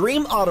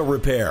Extreme Auto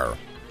Repair.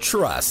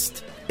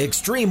 Trust.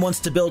 Extreme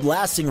wants to build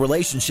lasting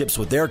relationships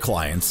with their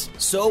clients,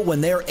 so when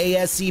their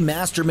ASE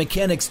master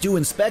mechanics do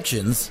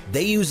inspections,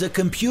 they use a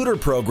computer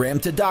program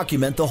to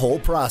document the whole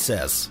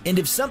process. And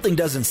if something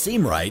doesn't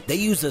seem right, they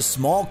use a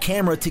small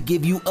camera to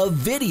give you a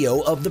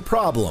video of the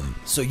problem,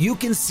 so you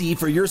can see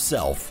for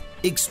yourself.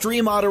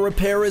 Extreme Auto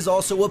Repair is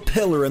also a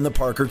pillar in the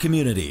Parker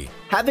community,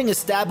 having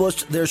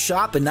established their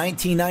shop in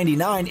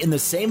 1999 in the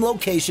same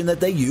location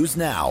that they use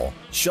now.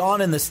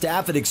 Sean and the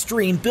staff at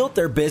Extreme built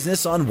their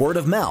business on word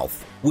of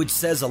mouth, which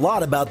says a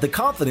lot about the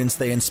confidence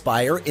they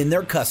inspire in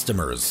their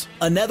customers.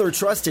 Another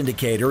trust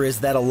indicator is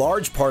that a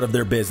large part of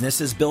their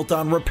business is built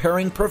on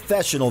repairing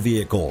professional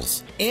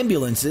vehicles,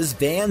 ambulances,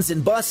 vans,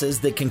 and buses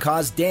that can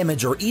cause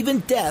damage or even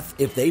death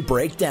if they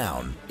break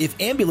down. If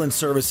ambulance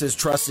services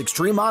trust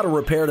Extreme Auto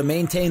Repair to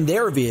maintain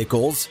their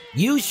vehicles,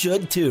 you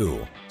should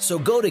too. So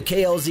go to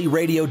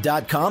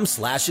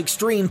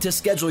klzradio.com/extreme to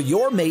schedule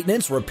your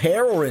maintenance,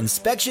 repair, or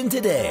inspection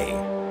today.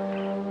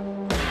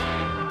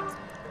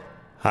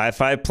 High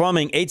Five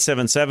Plumbing,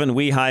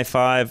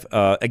 877-WE-HIGH-FIVE.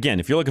 Again,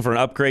 if you're looking for an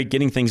upgrade,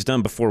 getting things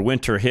done before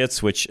winter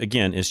hits, which,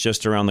 again, is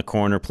just around the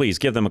corner, please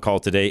give them a call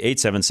today,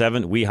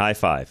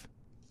 877-WE-HIGH-FIVE.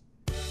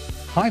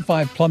 High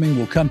Five Plumbing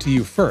will come to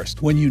you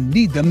first when you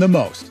need them the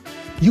most.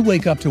 You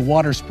wake up to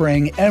water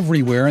spraying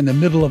everywhere in the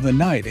middle of the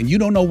night and you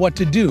don't know what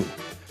to do.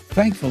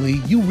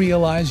 Thankfully, you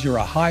realize you're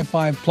a High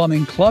Five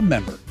Plumbing Club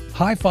member.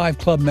 High Five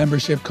Club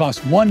membership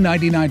costs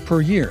 $199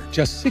 per year,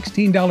 just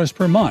 $16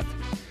 per month,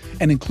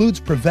 and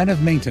includes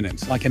preventive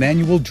maintenance like an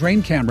annual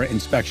drain camera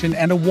inspection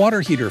and a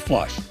water heater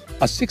flush,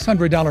 a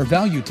 $600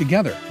 value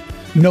together,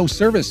 no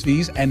service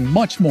fees, and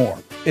much more.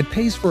 It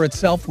pays for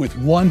itself with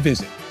one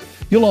visit.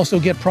 You'll also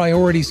get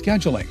priority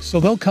scheduling, so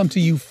they'll come to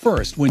you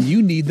first when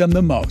you need them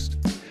the most.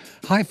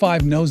 High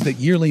Five knows that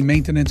yearly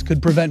maintenance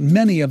could prevent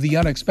many of the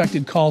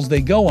unexpected calls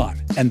they go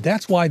on, and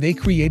that's why they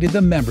created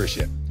the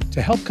membership, to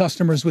help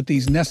customers with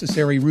these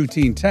necessary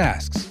routine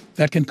tasks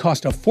that can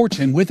cost a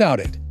fortune without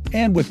it.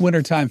 And with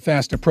wintertime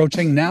fast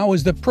approaching, now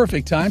is the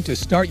perfect time to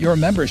start your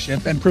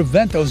membership and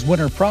prevent those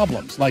winter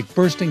problems like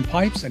bursting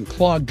pipes and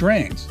clogged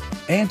drains,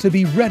 and to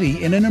be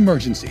ready in an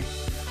emergency.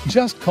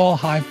 Just call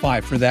High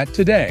Five for that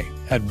today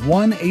at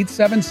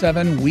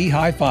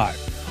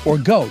 1-877-WE-HIGH-FIVE or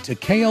go to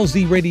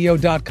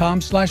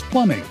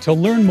klzradio.com/plumbing to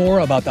learn more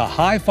about the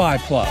High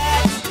Five Club.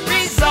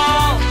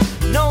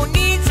 No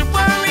needs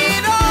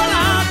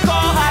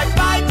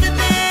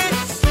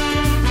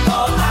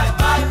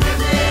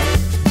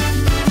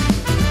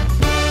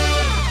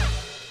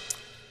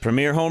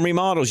Premier Home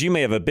Remodels. You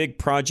may have a big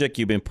project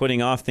you've been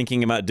putting off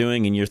thinking about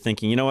doing, and you're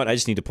thinking, you know what, I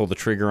just need to pull the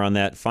trigger on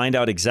that. Find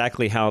out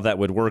exactly how that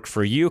would work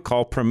for you.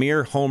 Call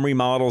Premier Home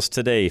Remodels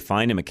today.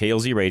 Find him at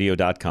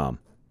klzradio.com.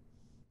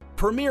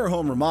 Premier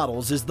Home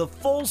Remodels is the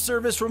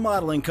full-service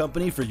remodeling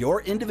company for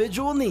your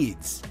individual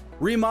needs.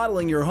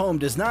 Remodeling your home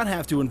does not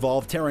have to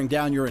involve tearing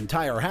down your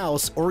entire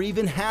house or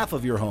even half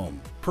of your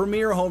home.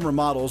 Premier Home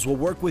Remodels will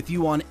work with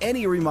you on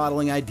any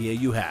remodeling idea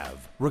you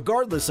have,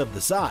 regardless of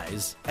the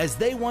size, as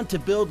they want to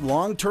build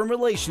long-term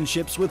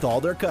relationships with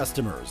all their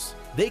customers.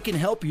 They can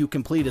help you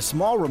complete a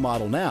small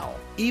remodel now,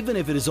 even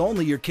if it is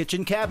only your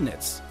kitchen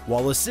cabinets,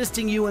 while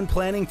assisting you in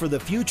planning for the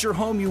future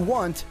home you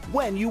want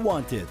when you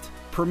want it.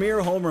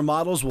 Premier Home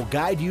Remodels will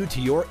guide you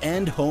to your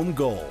end home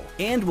goal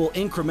and will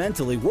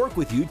incrementally work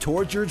with you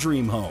towards your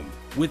dream home.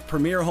 With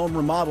Premier Home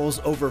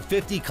Remodels' over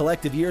 50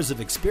 collective years of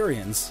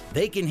experience,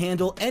 they can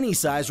handle any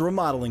size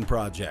remodeling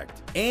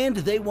project. And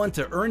they want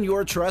to earn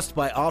your trust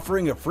by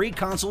offering a free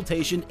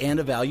consultation and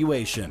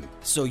evaluation,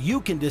 so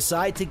you can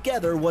decide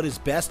together what is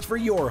best for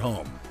your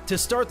home. To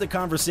start the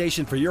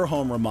conversation for your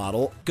home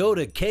remodel, go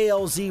to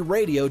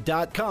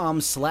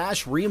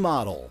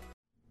klzradio.com/remodel.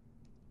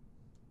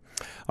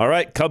 All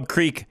right, Cub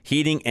Creek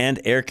Heating and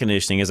Air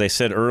Conditioning. As I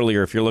said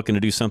earlier, if you're looking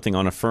to do something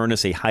on a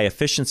furnace, a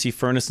high-efficiency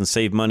furnace, and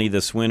save money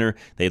this winter,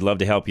 they'd love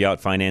to help you out.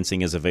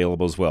 Financing is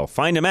available as well.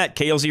 Find them at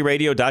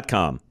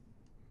klzradio.com.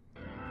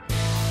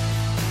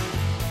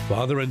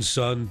 Father and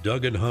son,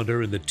 Doug and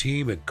Hunter, and the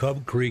team at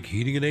Cub Creek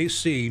Heating and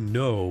AC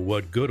know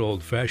what good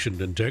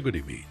old-fashioned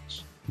integrity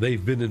means.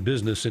 They've been in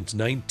business since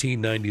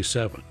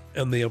 1997,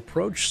 and they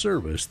approach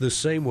service the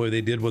same way they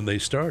did when they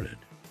started.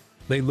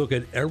 They look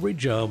at every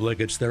job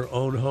like it's their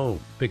own home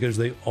because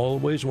they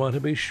always want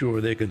to be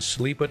sure they can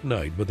sleep at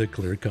night with a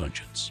clear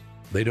conscience.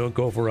 They don't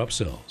go for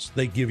upsells.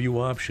 They give you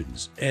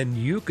options, and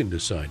you can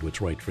decide what's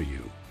right for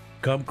you.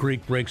 Cub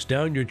Creek breaks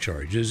down your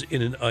charges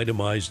in an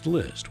itemized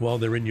list while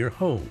they're in your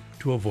home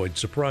to avoid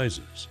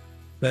surprises.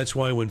 That's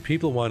why when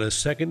people want a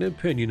second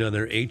opinion on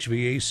their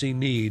HVAC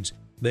needs,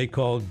 they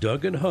call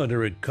Doug and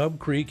Hunter at Cub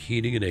Creek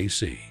Heating and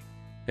AC.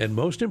 And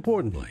most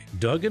importantly,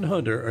 Doug and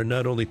Hunter are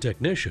not only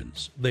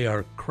technicians, they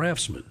are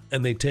craftsmen,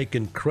 and they take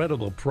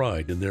incredible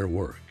pride in their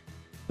work.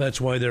 That's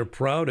why they're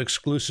proud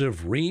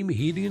exclusive Rheem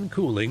Heating and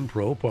Cooling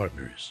Pro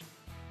partners.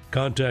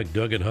 Contact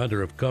Doug and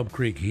Hunter of Cub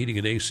Creek Heating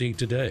and AC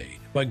today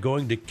by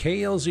going to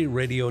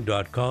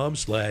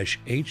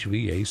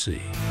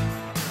klzradio.com/HVAC.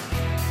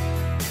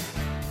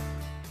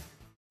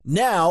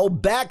 Now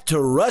back to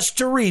Rush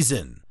to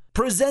Reason,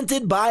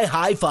 presented by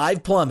High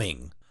Five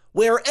Plumbing,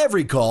 where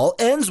every call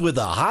ends with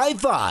a high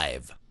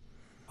five.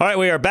 All right,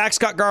 we are back.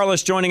 Scott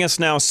Garlish joining us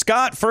now.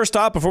 Scott, first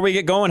off, before we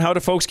get going, how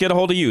do folks get a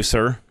hold of you,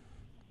 sir?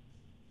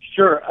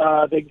 Sure.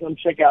 They can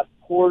check out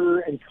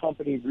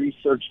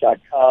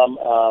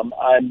porterandcompanyresearch.com.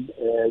 I'm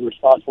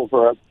responsible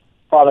for a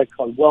product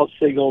called Well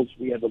Signals.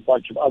 We have a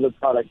bunch of other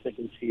products they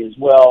can see as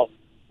well,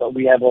 but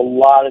we have a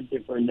lot of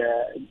different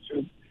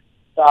sort of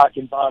stock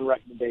and bond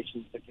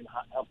recommendations that can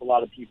help a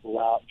lot of people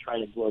out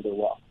trying to grow their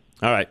wealth.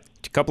 All right,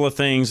 a couple of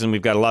things, and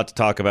we've got a lot to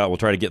talk about. We'll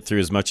try to get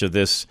through as much of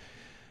this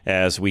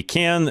as we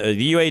can.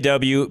 The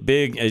UAW,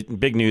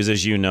 big news,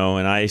 as you know,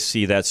 and I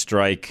see that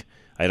strike.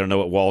 I don't know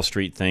what Wall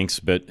Street thinks,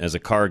 but as a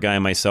car guy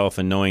myself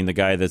and knowing the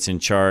guy that's in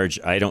charge,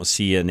 I don't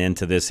see an end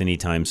to this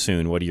anytime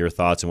soon. What are your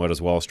thoughts, and what does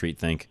Wall Street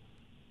think?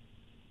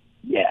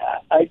 Yeah,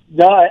 I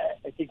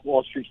think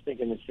Wall Street's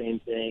thinking the same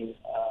thing.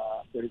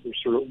 They're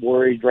sort of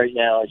worried right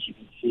now, as you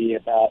can see,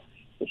 about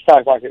the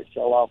stock market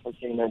sell-off. We're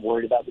seeing they're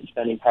worried about the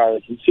spending power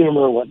of the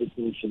consumer, what this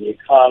means for the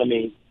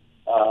economy,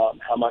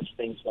 how much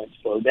things might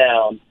slow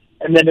down.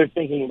 And then they're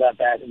thinking about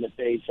that in the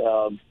face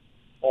of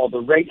all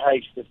the rate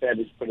hikes the Fed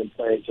has put in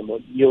place and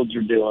what yields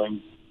are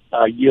doing.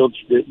 The yield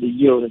of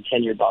the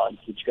 10-year bond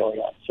keeps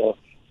going up. So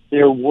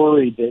they're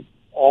worried that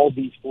all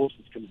these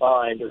forces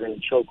combined are going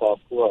to choke off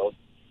growth.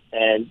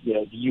 And,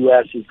 the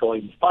U.S. is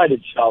going to find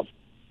itself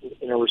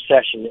in a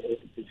recession if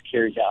this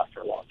carries out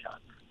for a long time.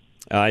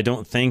 I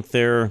don't think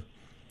they're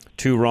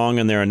too wrong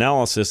in their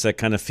analysis. That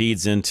kind of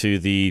feeds into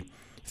the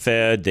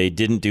Fed. They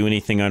didn't do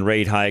anything on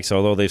rate hikes,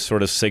 although they've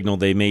sort of signaled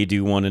they may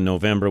do one in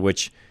November,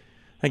 which,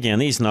 again,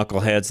 these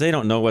knuckleheads, they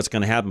don't know what's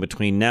going to happen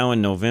between now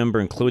and November,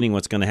 including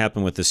what's going to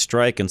happen with the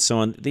strike and so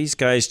on. These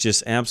guys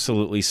just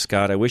absolutely,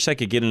 Scott, I wish I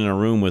could get in a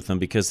room with them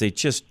because they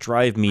just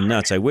drive me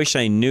nuts. I wish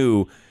I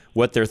knew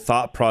what their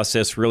thought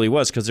process really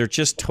was because they're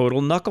just total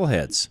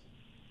knuckleheads.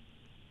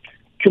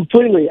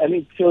 Completely. I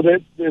mean, so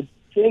the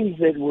things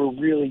that were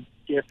really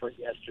different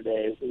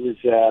yesterday, it was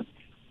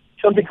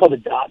something called a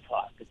dot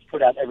plot that's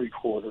put out every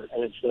quarter,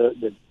 and it's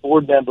the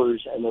board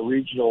members and the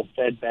regional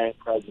Fed bank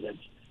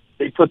presidents.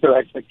 They put their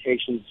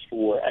expectations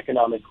for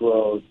economic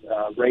growth,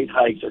 rate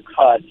hikes or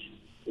cuts,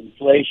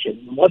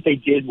 inflation. And what they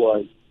did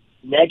was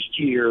next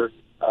year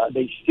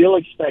they still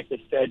expect the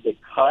Fed to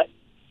cut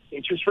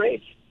interest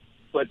rates,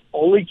 but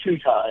only 2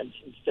 times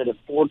instead of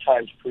 4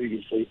 times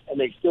previously, and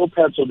they still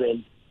penciled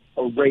in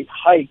a rate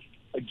hike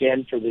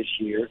again for this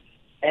year,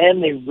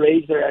 and they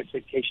raised their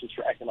expectations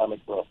for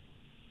economic growth,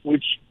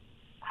 which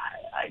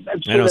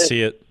I'm sure I don't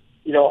see it.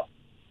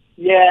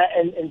 Yeah,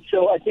 and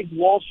so I think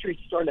Wall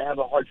Street's starting to have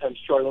a hard time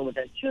struggling with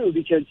that too,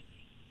 because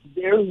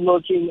they're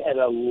looking at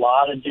a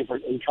lot of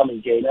different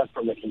incoming data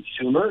from the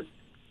consumer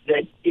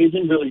that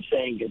isn't really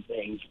saying good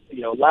things.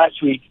 You know,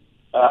 last week,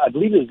 I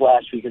believe it was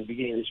last week, at the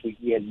beginning of this week,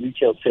 we had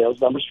retail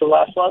sales numbers for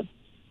last month,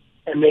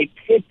 and they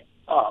picked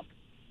up.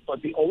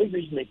 But the only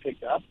reason they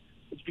picked up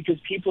is because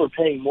people are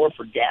paying more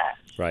for gas.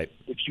 Right.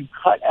 If you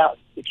cut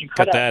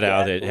that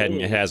out, gas,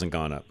 it hasn't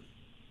gone up.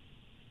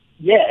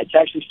 Yeah, it's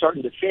actually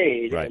starting to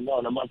fade Right. and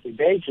on a monthly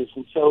basis,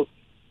 and so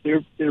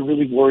they're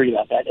really worried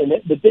about that. And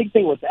the big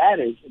thing with that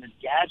is, if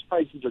gas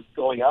prices are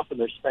going up and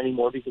they're spending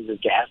more because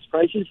of gas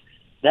prices,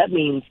 that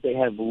means they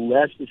have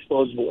less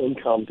disposable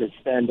income to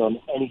spend on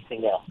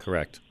anything else.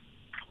 Correct.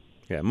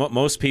 Yeah,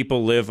 most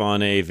people live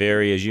on a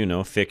very, as you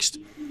know, fixed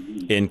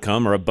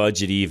income or a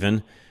budget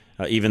even.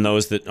 Even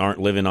those that aren't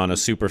living on a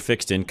super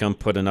fixed income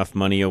put enough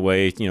money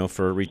away,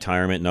 for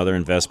retirement and other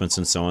investments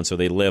and so on. So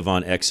they live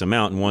on X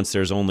amount. And once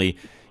there's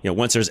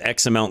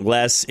X amount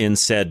less in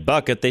said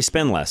bucket, they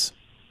spend less.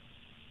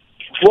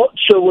 Well,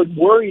 so what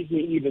worries me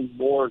even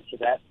more to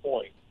that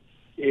point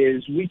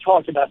is, we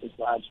talked about this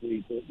last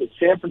week, the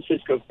San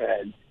Francisco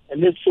Fed,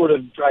 and this sort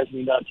of drives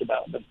me nuts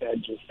about what the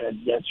Fed just said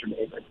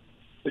yesterday, but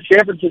the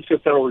San Francisco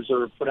Federal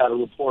Reserve put out a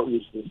report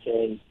recently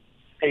saying,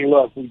 hey,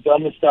 look, we've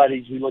done the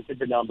studies, we looked at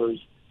the numbers,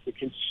 the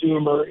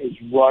consumer is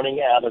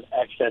running out of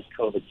excess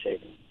COVID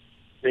savings.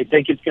 They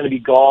think it's going to be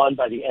gone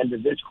by the end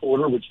of this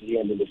quarter, which is the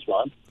end of this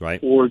month, right,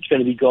 or it's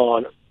going to be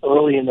gone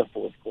early in the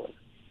fourth quarter.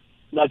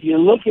 Now, if you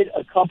look at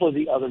a couple of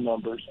the other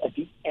numbers, at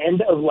the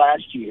end of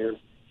last year,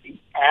 the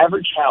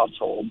average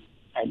household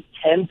had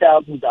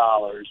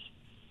 $10,000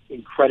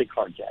 in credit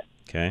card debt.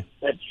 Okay.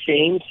 That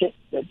same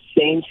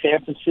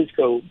San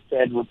Francisco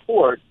Fed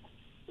report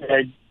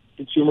said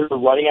consumers are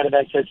running out of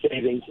excess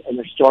savings and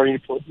they're starting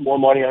to put more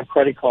money on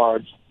credit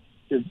cards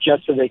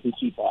just so they can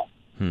keep up.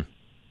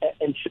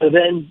 And so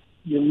then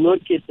you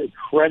look at the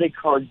credit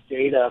card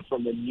data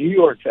from the New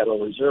York Federal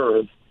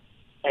Reserve,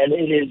 and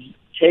it has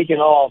taken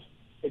off.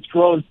 It's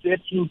grown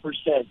 15%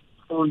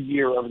 per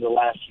year over the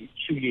last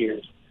 2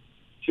 years.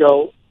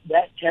 So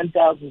that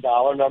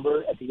 $10,000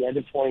 number at the end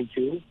of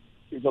 22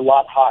 is a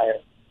lot higher,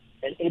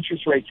 and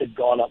interest rates have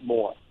gone up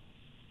more.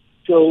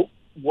 So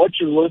what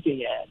you're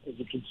looking at is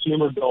a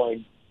consumer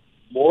going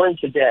more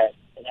into debt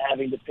and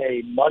having to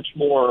pay much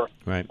more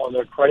on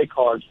their credit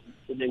cards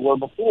than they were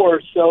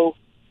before. So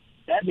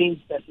that means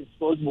that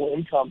disposable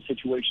income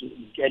situation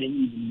is getting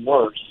even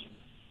worse,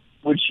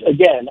 which,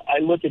 again, I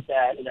look at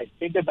that and I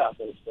think about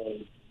those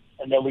things.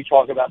 And then we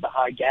talk about the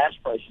high gas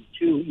prices,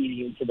 too,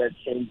 eating into that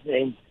same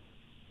thing.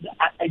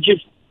 I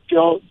just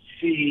don't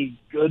see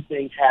good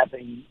things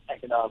happening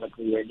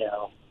economically right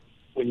now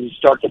when you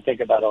start to think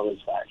about all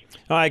those factors.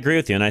 Oh, I agree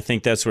with you, and I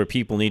think that's where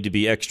people need to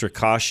be extra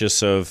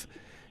cautious of,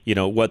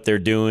 what they're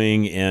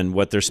doing and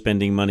what they're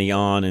spending money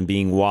on, and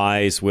being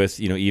wise with,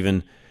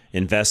 even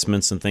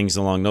investments and things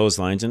along those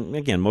lines. And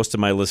again, most of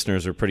my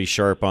listeners are pretty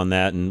sharp on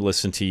that and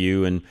listen to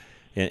you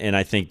and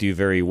I think do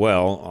very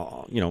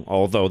well.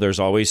 Although there's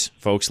always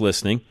folks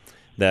listening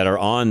that are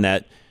on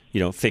that,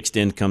 fixed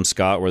income,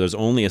 Scott, where there's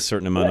only a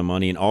certain amount of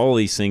money, and all of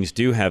these things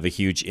do have a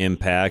huge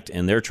impact,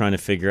 and they're trying to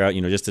figure out,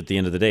 just at the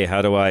end of the day,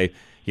 how do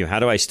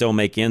I still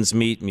make ends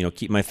meet,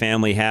 keep my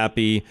family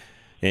happy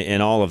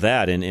and all of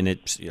that. And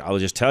I'll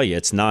just tell you,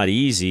 it's not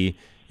easy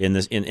in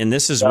this. And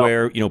this is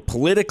where,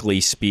 politically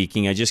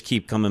speaking, I just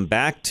keep coming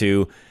back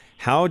to,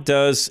 how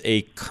does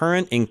a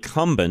current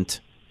incumbent,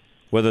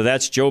 whether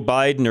that's Joe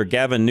Biden or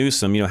Gavin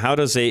Newsom, how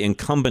does a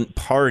incumbent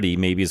party,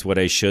 maybe is what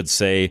I should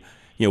say,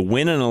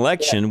 win an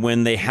election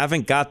when they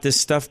haven't got this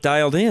stuff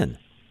dialed in?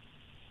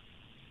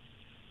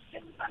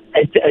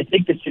 I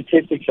think the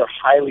statistics are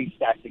highly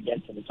stacked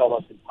against them. It's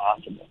almost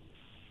impossible.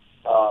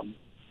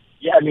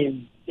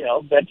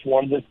 That's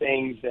one of the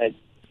things that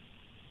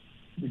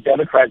the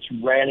Democrats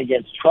ran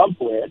against Trump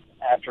with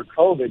after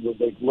COVID, was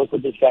like, look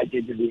what this guy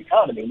did to the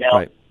economy.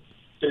 Now,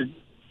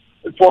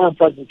 the former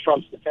President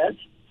Trump's defense,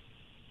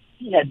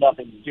 he had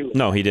nothing to do with it.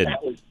 No, he didn't.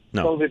 That was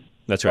COVID.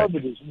 That's right.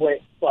 COVID was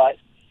way,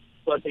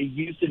 but they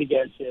used it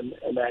against him,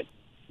 and that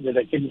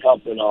didn't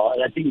help him at all.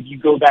 And I think if you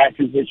go back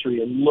through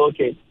history and look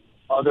at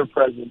other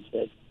presidents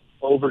that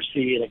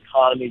oversee an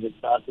economy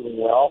that's not doing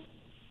well,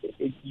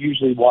 it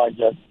usually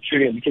winds up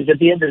shooting him. Because at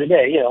the end of the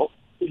day,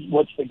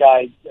 what's the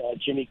guy,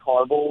 Jimmy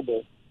Carville,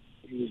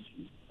 he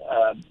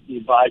was the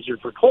advisor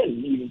for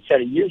Clinton, even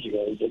said it years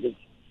ago. He said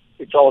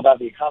it's all about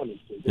the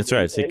economy. That's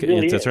right.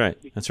 That's right.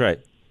 That's right.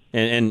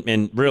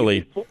 And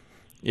really,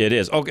 it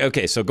is.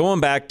 Okay, so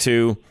going back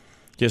to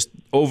just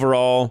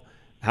overall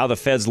how the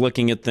Fed's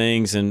looking at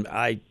things, and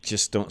I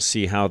just don't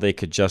see how they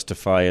could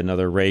justify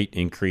another rate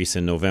increase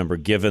in November,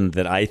 given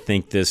that I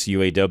think this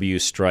UAW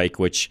strike,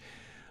 which,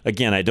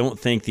 again, I don't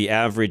think the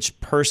average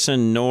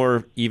person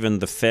nor even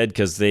the Fed,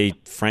 because they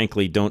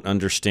frankly don't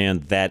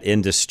understand that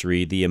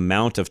industry, the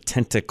amount of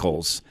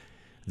tentacles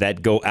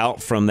that go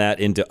out from that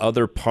into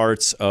other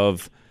parts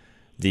of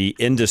the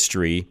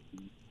industry,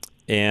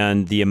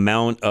 and the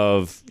amount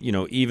of,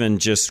 even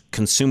just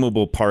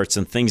consumable parts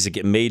and things that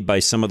get made by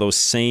some of those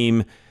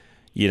same,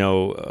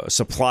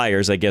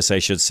 suppliers, I guess I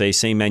should say,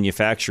 same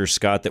manufacturers,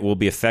 Scott, that will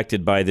be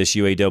affected by this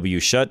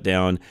UAW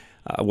shutdown.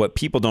 What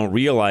people don't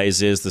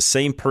realize is the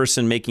same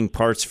person making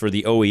parts for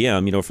the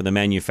OEM, for the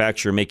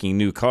manufacturer making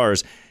new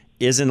cars,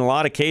 is in a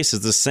lot of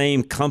cases the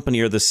same company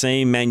or the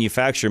same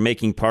manufacturer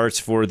making parts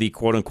for the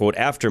quote-unquote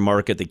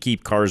aftermarket that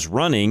keep cars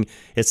running.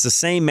 It's the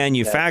same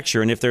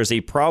manufacturer, and if there's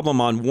a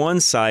problem on one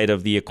side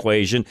of the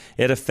equation,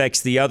 it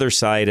affects the other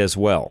side as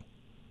well.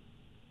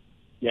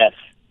 Yes,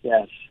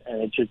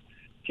 and it's just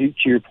to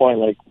your point.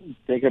 Like,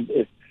 think of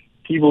if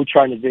people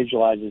trying to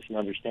visualize this and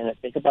understand it.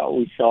 Think about what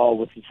we saw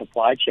with the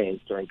supply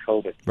chains during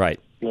COVID. Right.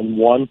 When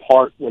one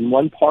part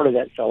of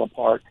that fell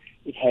apart,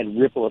 it had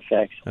ripple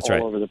effects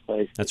over the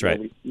place. That's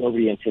right.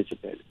 Nobody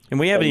anticipated. And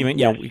we haven't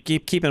even,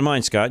 keep in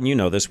mind, Scott, and you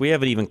know this, we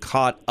haven't even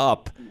caught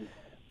up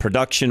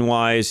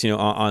production-wise,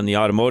 on the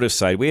automotive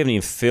side. We haven't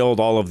even filled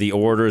all of the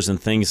orders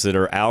and things that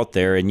are out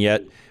there, and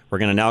yet we're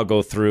going to now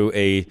go through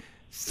a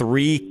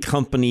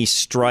 3-company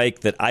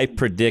strike that I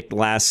predict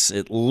lasts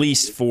at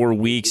least 4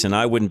 weeks, and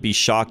I wouldn't be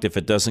shocked if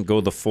it doesn't go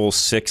the full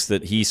 6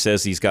 that he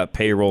says he's got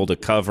payroll to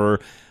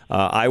cover.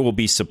 I will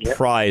be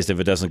surprised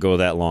if it doesn't go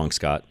that long,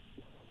 Scott.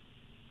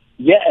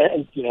 Yeah,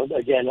 and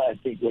again, I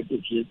think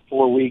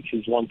 4 weeks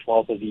is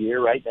 1/12 of the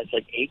year, right? That's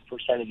like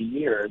 8% of the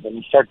year. Then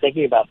you start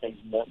thinking about things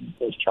in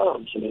those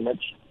terms. I mean, that's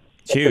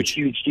huge. A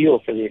huge deal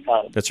for the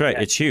economy. That's right.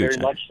 It's huge.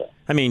 Very much so.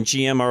 I mean,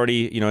 GM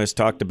already, has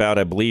talked about,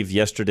 I believe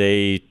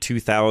yesterday,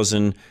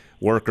 2,000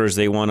 workers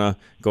they want to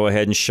go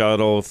ahead and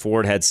shuttle.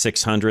 Ford had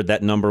 600.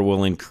 That number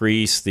will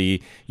increase. The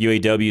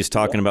UAW is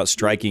talking about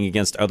striking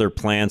against other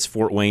plants,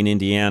 Fort Wayne,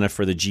 Indiana,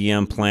 for the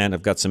GM plant.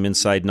 I've got some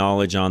inside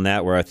knowledge on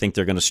that, where I think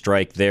they're going to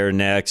strike there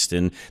next,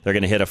 and they're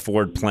going to hit a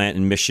Ford plant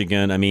in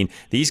Michigan. I mean,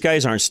 these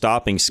guys aren't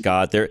stopping,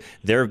 Scott. They're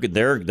going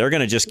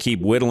to just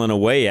keep whittling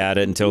away at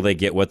it until they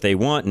get what they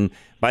want. And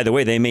by the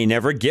way, they may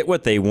never get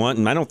what they want,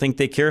 and I don't think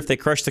they care if they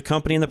crush the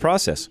company in the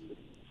process.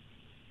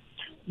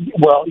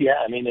 Well,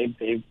 yeah, I mean,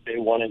 they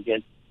want to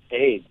get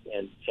paid,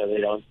 and so they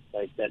don't,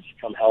 that's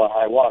come hell or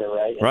high water,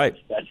 right? And right.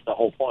 That's the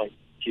whole point.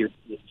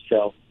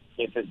 So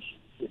if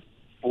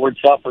Ford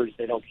suffers,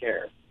 they don't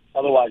care.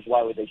 Otherwise,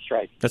 why would they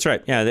strike? That's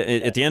right. Yeah,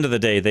 at the end of the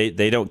day,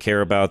 they don't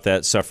care about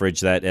that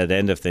suffrage, that at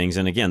end of things.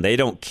 And again, they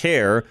don't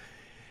care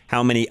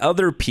how many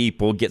other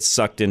people get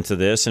sucked into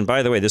this. And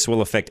by the way, this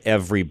will affect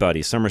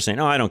everybody. Some are saying,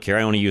 I don't care.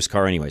 I own a used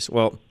car anyways.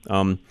 Well,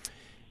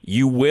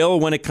 you will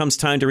when it comes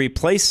time to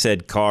replace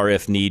said car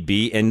if need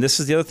be. And this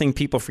is the other thing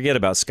people forget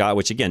about, Scott,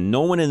 which, again,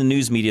 no one in the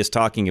news media is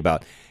talking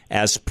about.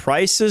 As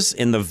prices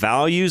and the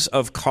values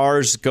of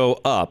cars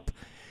go up,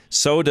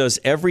 so does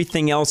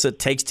everything else it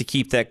takes to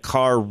keep that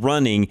car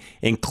running,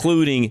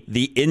 including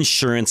the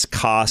insurance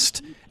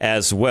cost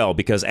as well.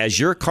 Because as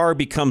your car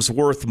becomes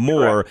worth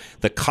more,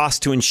 the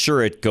cost to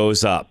insure it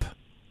goes up.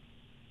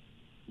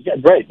 Yeah,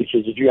 right,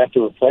 because if you have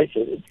to replace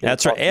it...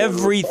 That's right.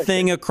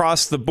 Everything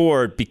across the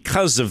board,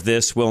 because of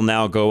this, will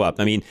now go up.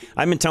 I mean,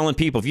 I've been telling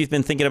people, if you've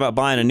been thinking about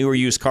buying a newer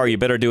used car, you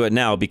better do it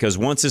now, because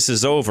once this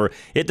is over,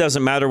 it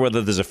doesn't matter whether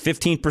there's a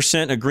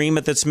 15%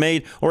 agreement that's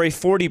made or a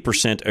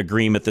 40%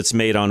 agreement that's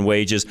made on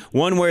wages.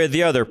 One way or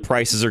the other,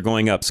 prices are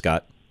going up,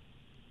 Scott.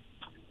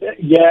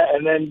 Yeah,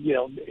 and then,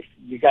 you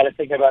got to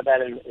think about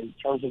that in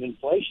terms of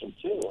inflation,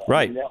 too.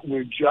 Right. I mean,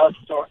 we're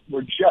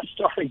just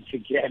starting to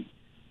get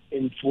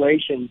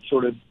inflation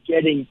sort of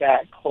getting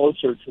back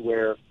closer to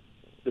where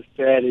the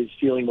Fed is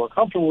feeling more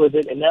comfortable with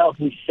it. And now if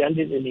we send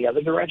it in the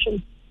other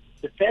direction,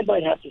 the Fed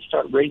might have to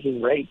start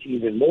raising rates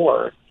even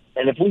more.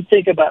 And if we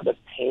think about the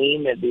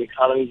pain that the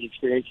economy is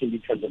experiencing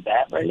because of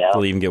that right now,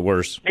 it'll even get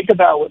worse. Think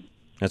about what.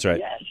 That's right.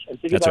 Yes,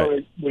 and think about what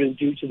it would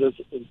do to those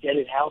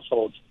indebted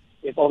households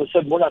if all of a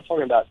sudden we're not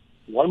talking about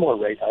one more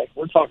rate hike,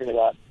 we're talking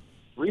about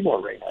 3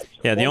 more rate hikes.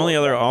 Yeah, the only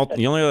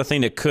other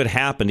thing that could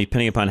happen,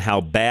 depending upon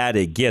how bad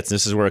it gets,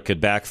 this is where it could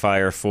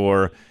backfire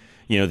for,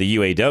 the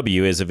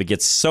UAW, is if it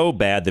gets so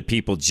bad that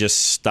people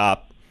just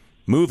stop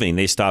moving,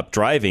 they stop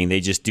driving, they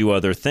just do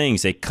other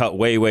things, they cut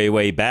way, way,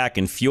 way back,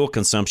 and fuel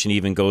consumption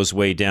even goes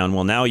way down.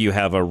 Well, now you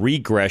have a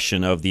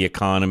regression of the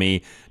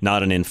economy,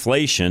 not an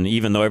inflation.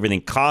 Even though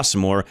everything costs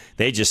more,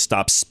 they just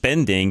stop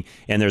spending,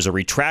 and there's a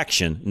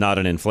retraction, not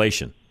an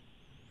inflation.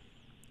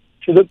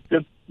 So I'm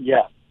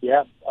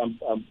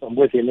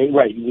with you. I mean,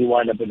 right, we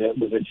wind up with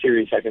a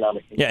serious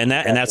economic. Yeah, and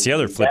that's the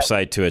other flip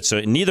side to it.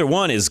 So neither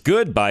one is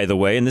good, by the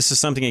way. And this is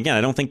something, again,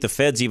 I don't think the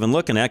Fed's even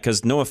looking at,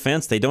 because, no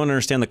offense, they don't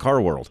understand the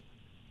car world.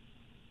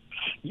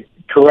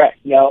 Correct.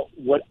 Now,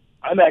 what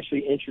I'm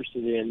actually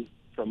interested in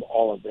from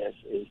all of this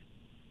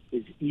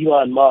is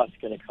Elon Musk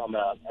going to come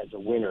out as a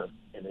winner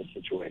in this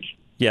situation?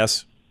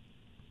 Yes.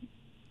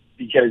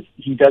 Because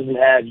he doesn't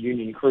have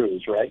union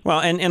crews, right? Well,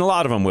 and a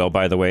lot of them will,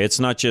 by the way. It's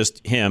not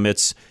just him.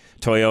 It's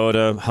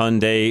Toyota,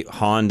 Hyundai,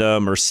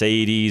 Honda,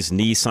 Mercedes,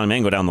 Nissan. I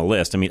can go down the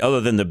list. I mean,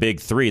 other than the big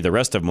 3, the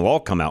rest of them will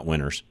all come out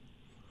winners.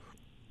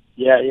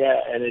 Yeah,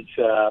 and it's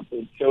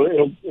so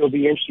it'll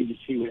be interesting to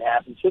see what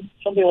happens. So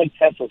something like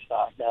Tesla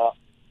stock. Now,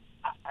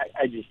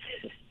 I just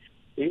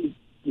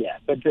Yeah,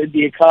 but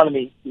the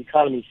economy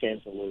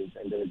stands to lose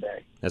end of the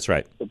day. That's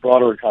right. The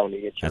broader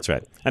economy gets. That's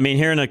right. I mean,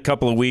 here in a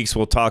couple of weeks,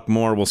 we'll talk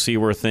more. We'll see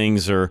where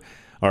things are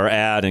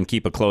at and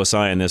keep a close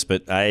eye on this.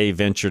 But I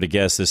venture to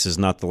guess this is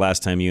not the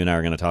last time you and I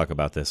are going to talk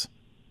about this.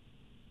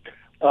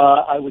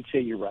 I would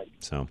say you're right.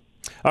 So,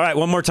 all right,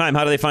 one more time.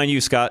 How do they find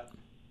you, Scott?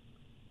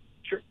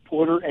 Sure.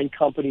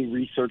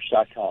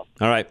 PorterandCompanyResearch.com. All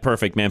right,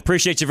 perfect, man.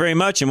 Appreciate you very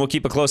much, and we'll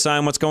keep a close eye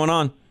on what's going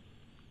on.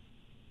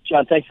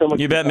 John, thanks so much.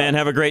 You bet, man.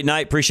 Have a great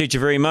night. Appreciate you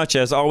very much.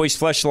 As always,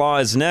 Flesh Law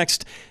is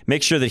next.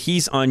 Make sure that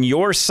he's on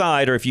your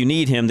side, or if you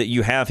need him, that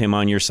you have him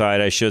on your side,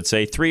 I should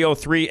say.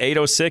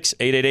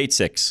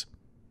 303-806-8886.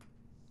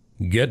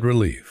 Get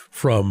relief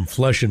from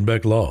Flesh and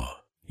Beck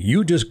Law.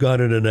 You just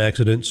got in an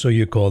accident, so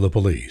you call the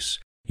police.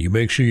 You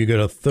make sure you get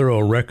a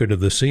thorough record of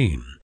the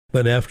scene.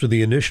 Then after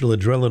the initial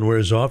adrenaline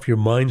wears off, your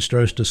mind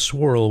starts to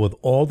swirl with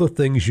all the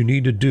things you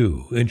need to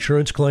do.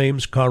 Insurance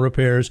claims, car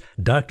repairs,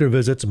 doctor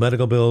visits,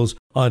 medical bills,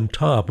 on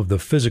top of the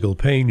physical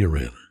pain you're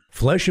in.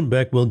 Flesh and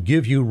Beck will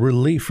give you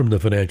relief from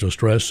the financial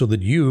stress so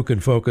that you can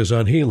focus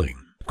on healing.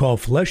 Call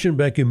Flesh and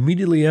Beck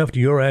immediately after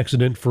your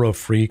accident for a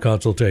free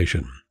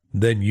consultation.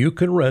 Then you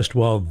can rest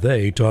while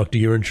they talk to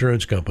your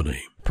insurance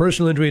company.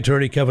 Personal injury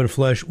attorney Kevin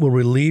Flesh will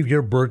relieve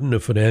your burden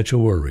of financial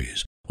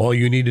worries. All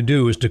you need to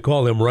do is to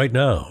call him right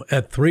now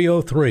at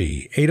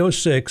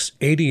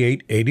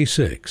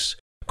 303-806-8886.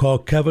 Call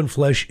Kevin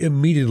Flesh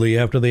immediately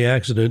after the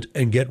accident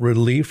and get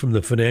relief from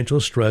the financial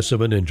stress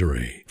of an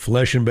injury.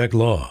 Flesh and Beck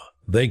Law.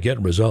 They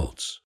get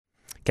results.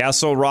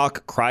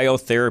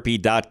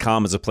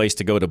 CastleRockCryotherapy.com is a place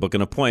to go to book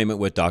an appointment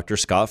with Dr.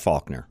 Scott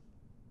Faulkner.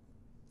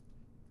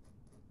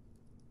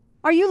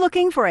 Are you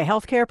looking for a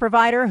healthcare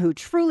provider who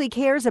truly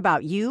cares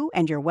about you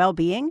and your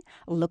well-being?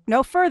 Look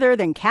no further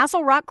than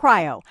Castle Rock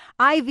Cryo,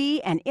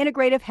 IV and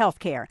integrative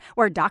healthcare,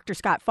 where Dr.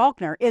 Scott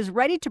Faulkner is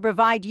ready to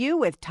provide you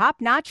with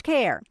top-notch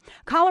care.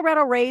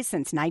 Colorado raised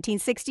since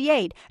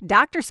 1968,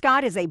 Dr.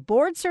 Scott is a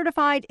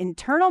board-certified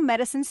internal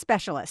medicine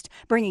specialist,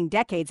 bringing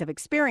decades of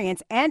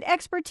experience and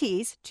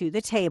expertise to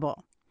the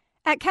table.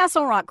 At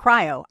Castle Rock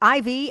Cryo,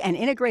 IV, and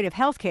Integrative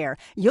Healthcare,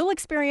 you'll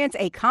experience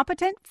a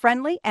competent,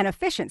 friendly, and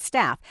efficient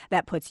staff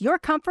that puts your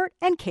comfort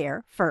and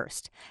care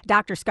first.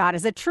 Dr. Scott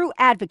is a true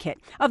advocate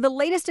of the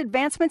latest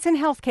advancements in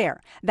healthcare.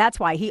 That's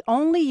why he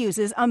only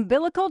uses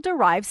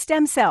umbilical-derived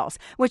stem cells,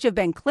 which have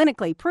been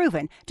clinically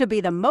proven to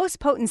be the most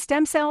potent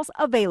stem cells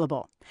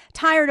available.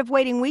 Tired of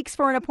waiting weeks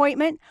for an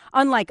appointment?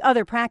 Unlike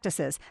other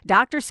practices,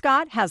 Dr.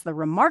 Scott has the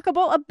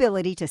remarkable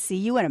ability to see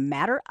you in a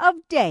matter of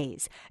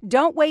days.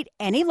 Don't wait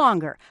any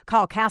longer.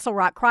 Call Castle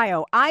Rock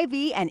Cryo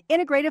IV and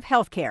Integrative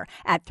Healthcare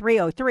at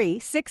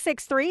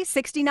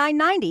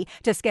 303-663-6990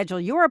 to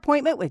schedule your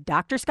appointment with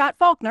Dr. Scott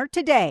Faulkner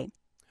today.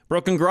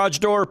 Broken Garage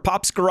Door,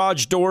 Pop's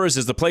Garage Doors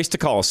is the place to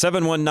call.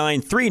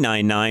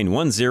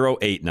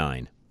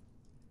 719-399-1089.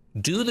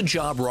 Do the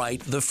job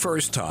right the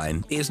first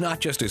time is not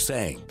just a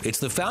saying. It's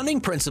the founding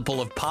principle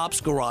of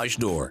Pop's Garage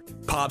Door.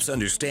 Pop's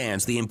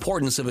understands the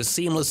importance of a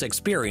seamless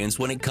experience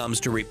when it comes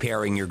to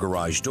repairing your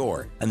garage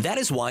door. And that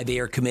is why they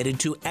are committed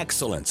to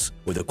excellence,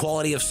 with a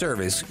quality of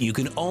service you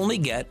can only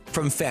get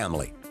from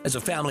family. As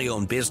a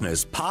family-owned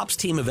business, Pop's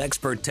team of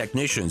expert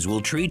technicians will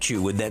treat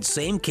you with that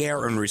same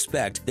care and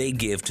respect they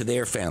give to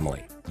their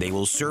family. They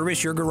will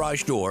service your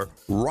garage door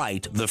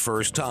right the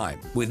first time,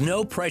 with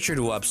no pressure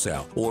to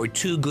upsell or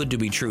too good to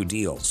be true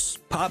deals.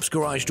 Pop's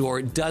Garage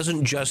Door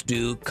doesn't just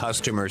do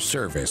customer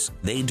service.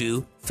 They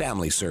do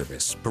family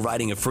service,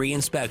 providing a free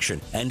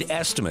inspection and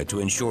estimate to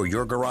ensure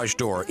your garage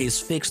door is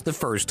fixed the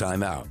first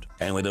time out.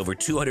 And with over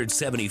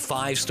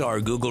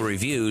 275-star Google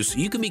reviews,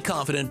 you can be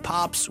confident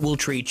Pop's will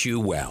treat you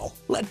well.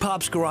 Let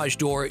Pop's Garage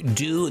Door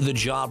do the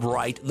job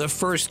right the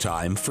first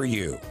time for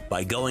you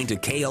by going to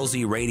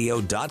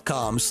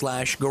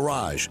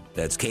klzradio.com/garage.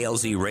 That's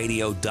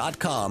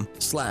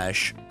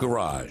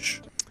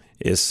klzradio.com/garage.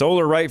 Is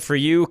solar right for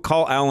you?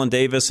 Call Alan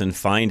Davis and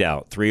find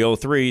out.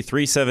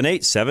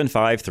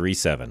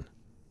 303-378-7537.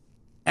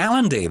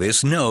 Alan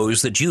Davis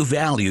knows that you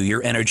value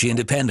your energy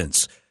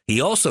independence. He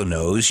also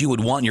knows you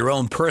would want your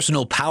own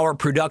personal power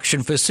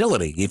production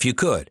facility if you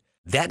could.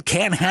 That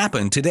can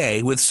happen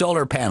today with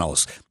solar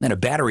panels and a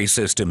battery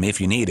system if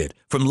you need it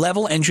from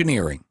Level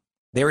Engineering.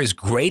 There is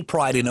great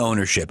pride in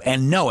ownership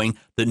and knowing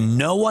that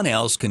no one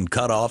else can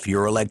cut off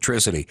your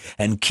electricity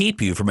and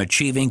keep you from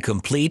achieving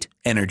complete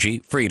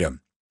energy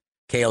freedom.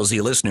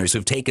 KLZ listeners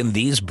have taken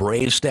these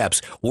brave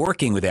steps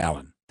working with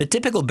Alan. The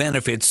typical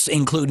benefits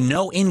include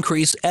no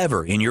increase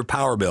ever in your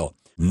power bill,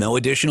 no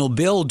additional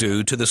bill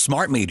due to the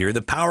smart meter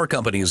the power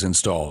company has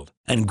installed,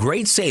 and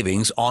great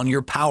savings on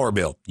your power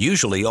bill,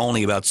 usually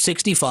only about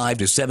 65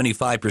 to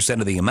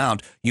 75% of the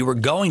amount you were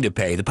going to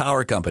pay the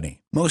power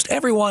company. Most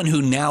everyone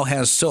who now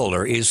has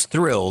solar is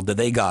thrilled that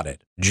they got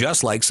it,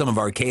 just like some of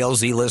our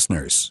KLZ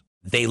listeners.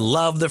 They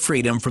love the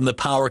freedom from the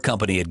power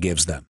company it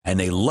gives them, and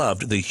they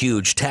loved the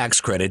huge tax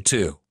credit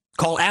too.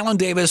 Call Alan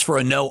Davis for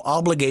a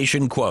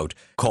no-obligation quote.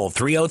 Call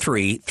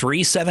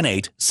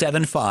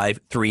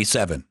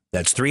 303-378-7537.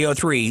 That's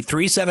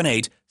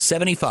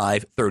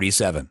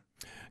 303-378-7537.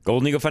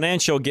 Golden Eagle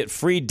Financial, get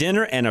free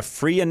dinner and a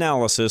free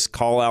analysis.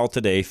 Call Al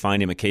today.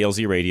 Find him at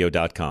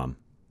klzradio.com.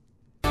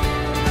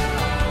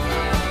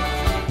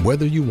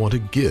 Whether you want to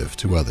give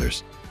to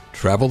others,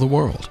 travel the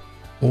world,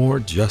 or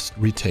just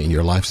retain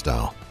your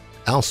lifestyle,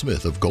 Al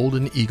Smith of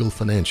Golden Eagle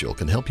Financial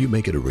can help you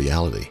make it a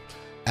reality.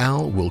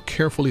 Al will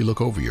carefully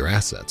look over your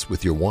assets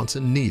with your wants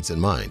and needs in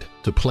mind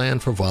to plan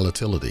for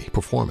volatility,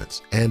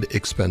 performance, and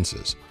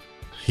expenses.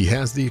 He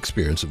has the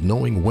experience of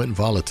knowing when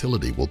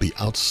volatility will be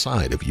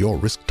outside of your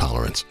risk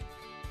tolerance.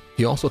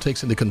 He also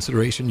takes into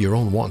consideration your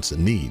own wants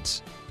and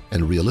needs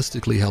and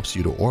realistically helps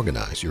you to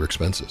organize your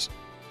expenses.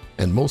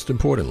 And most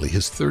importantly,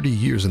 his 30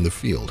 years in the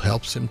field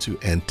helps him to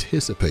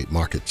anticipate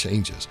market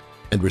changes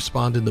and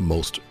respond in the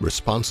most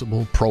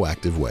responsible,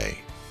 proactive way.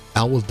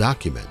 Al will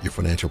document your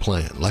financial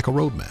plan like a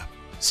roadmap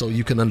so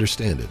you can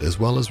understand it as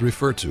well as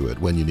refer to it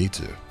when you need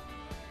to.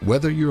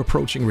 Whether you're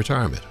approaching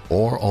retirement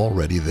or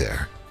already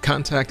there,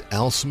 contact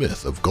Al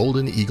Smith of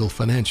Golden Eagle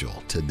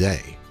Financial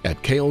today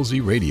at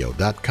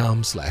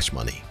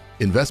klzradio.com/money.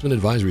 Investment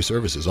advisory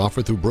services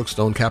offered through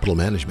Brookstone Capital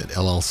Management,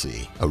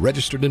 LLC, a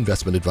registered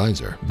investment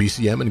advisor.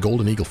 BCM and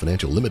Golden Eagle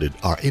Financial Limited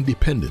are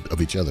independent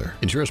of each other.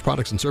 Insurance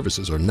products and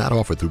services are not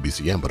offered through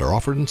BCM, but are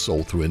offered and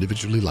sold through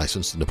individually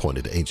licensed and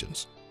appointed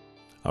agents.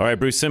 All right,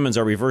 Bruce Simmons,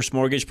 our reverse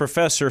mortgage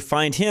professor.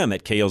 Find him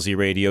at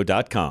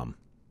klzradio.com.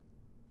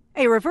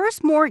 A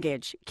reverse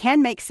mortgage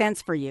can make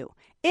sense for you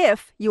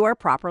if you are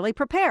properly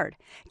prepared.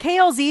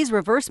 KLZ's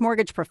reverse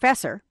mortgage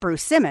professor,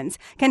 Bruce Simmons,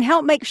 can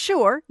help make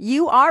sure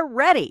you are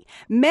ready.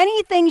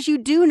 Many things you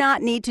do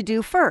not need to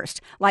do first,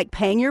 like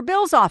paying your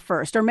bills off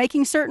first or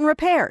making certain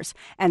repairs.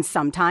 And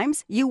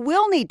sometimes you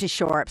will need to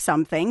shore up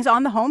some things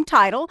on the home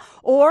title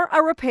or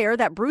a repair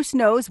that Bruce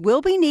knows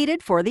will be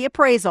needed for the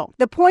appraisal.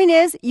 The point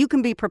is, you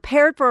can be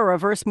prepared for a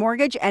reverse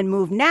mortgage and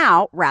move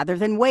now rather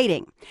than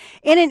waiting.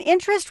 In an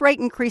interest rate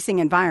increasing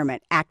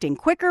environment, acting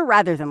quicker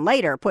rather than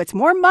later puts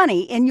more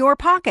money in your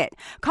pocket.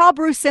 Call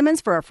Bruce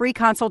Simmons for a free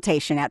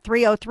consultation at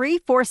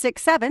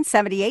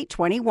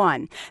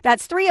 303-467-7821.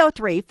 That's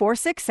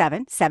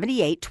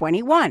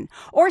 303-467-7821.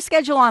 Or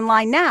schedule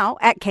online now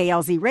at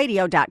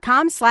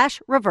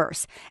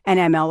klzradio.com/reverse.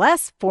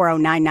 NMLS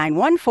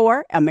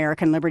 409914.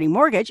 American Liberty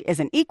Mortgage is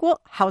an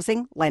equal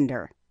housing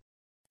lender.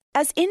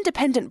 As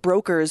independent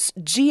brokers,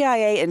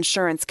 GIA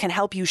Insurance can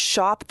help you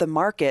shop the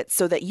market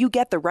so that you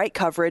get the right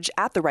coverage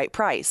at the right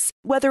price.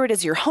 Whether it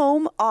is your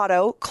home,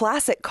 auto,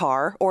 classic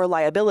car, or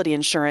liability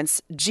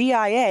insurance,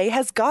 GIA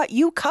has got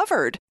you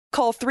covered.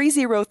 Call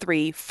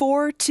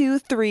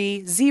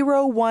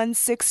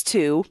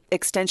 303-423-0162,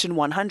 extension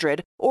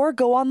 100, or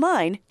go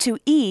online to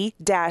e-gia.com.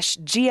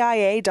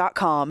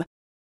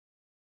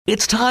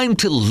 It's time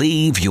to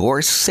leave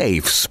your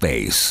safe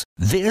space.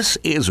 This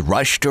is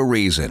Rush to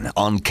Reason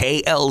on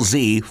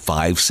KLZ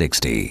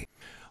 560.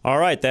 All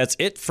right, that's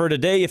it for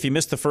today. If you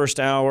missed the first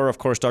hour, of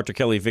course, Dr.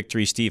 Kelly,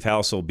 Victory, Steve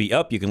House will be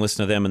up. You can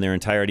listen to them in their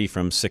entirety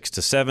from 6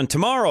 to 7.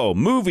 Tomorrow,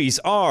 movies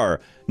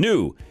are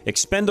new.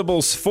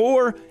 Expendables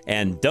 4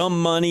 and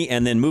Dumb Money.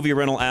 And then Movie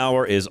Rental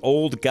Hour is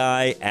Old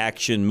Guy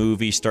Action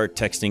Movie. Start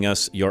texting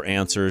us your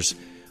answers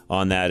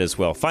on that as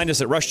well. Find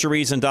us at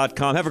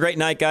rushtoreason.com. Have a great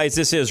night, guys.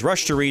 This is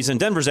Rush to Reason,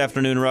 Denver's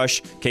Afternoon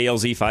Rush,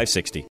 KLZ 560.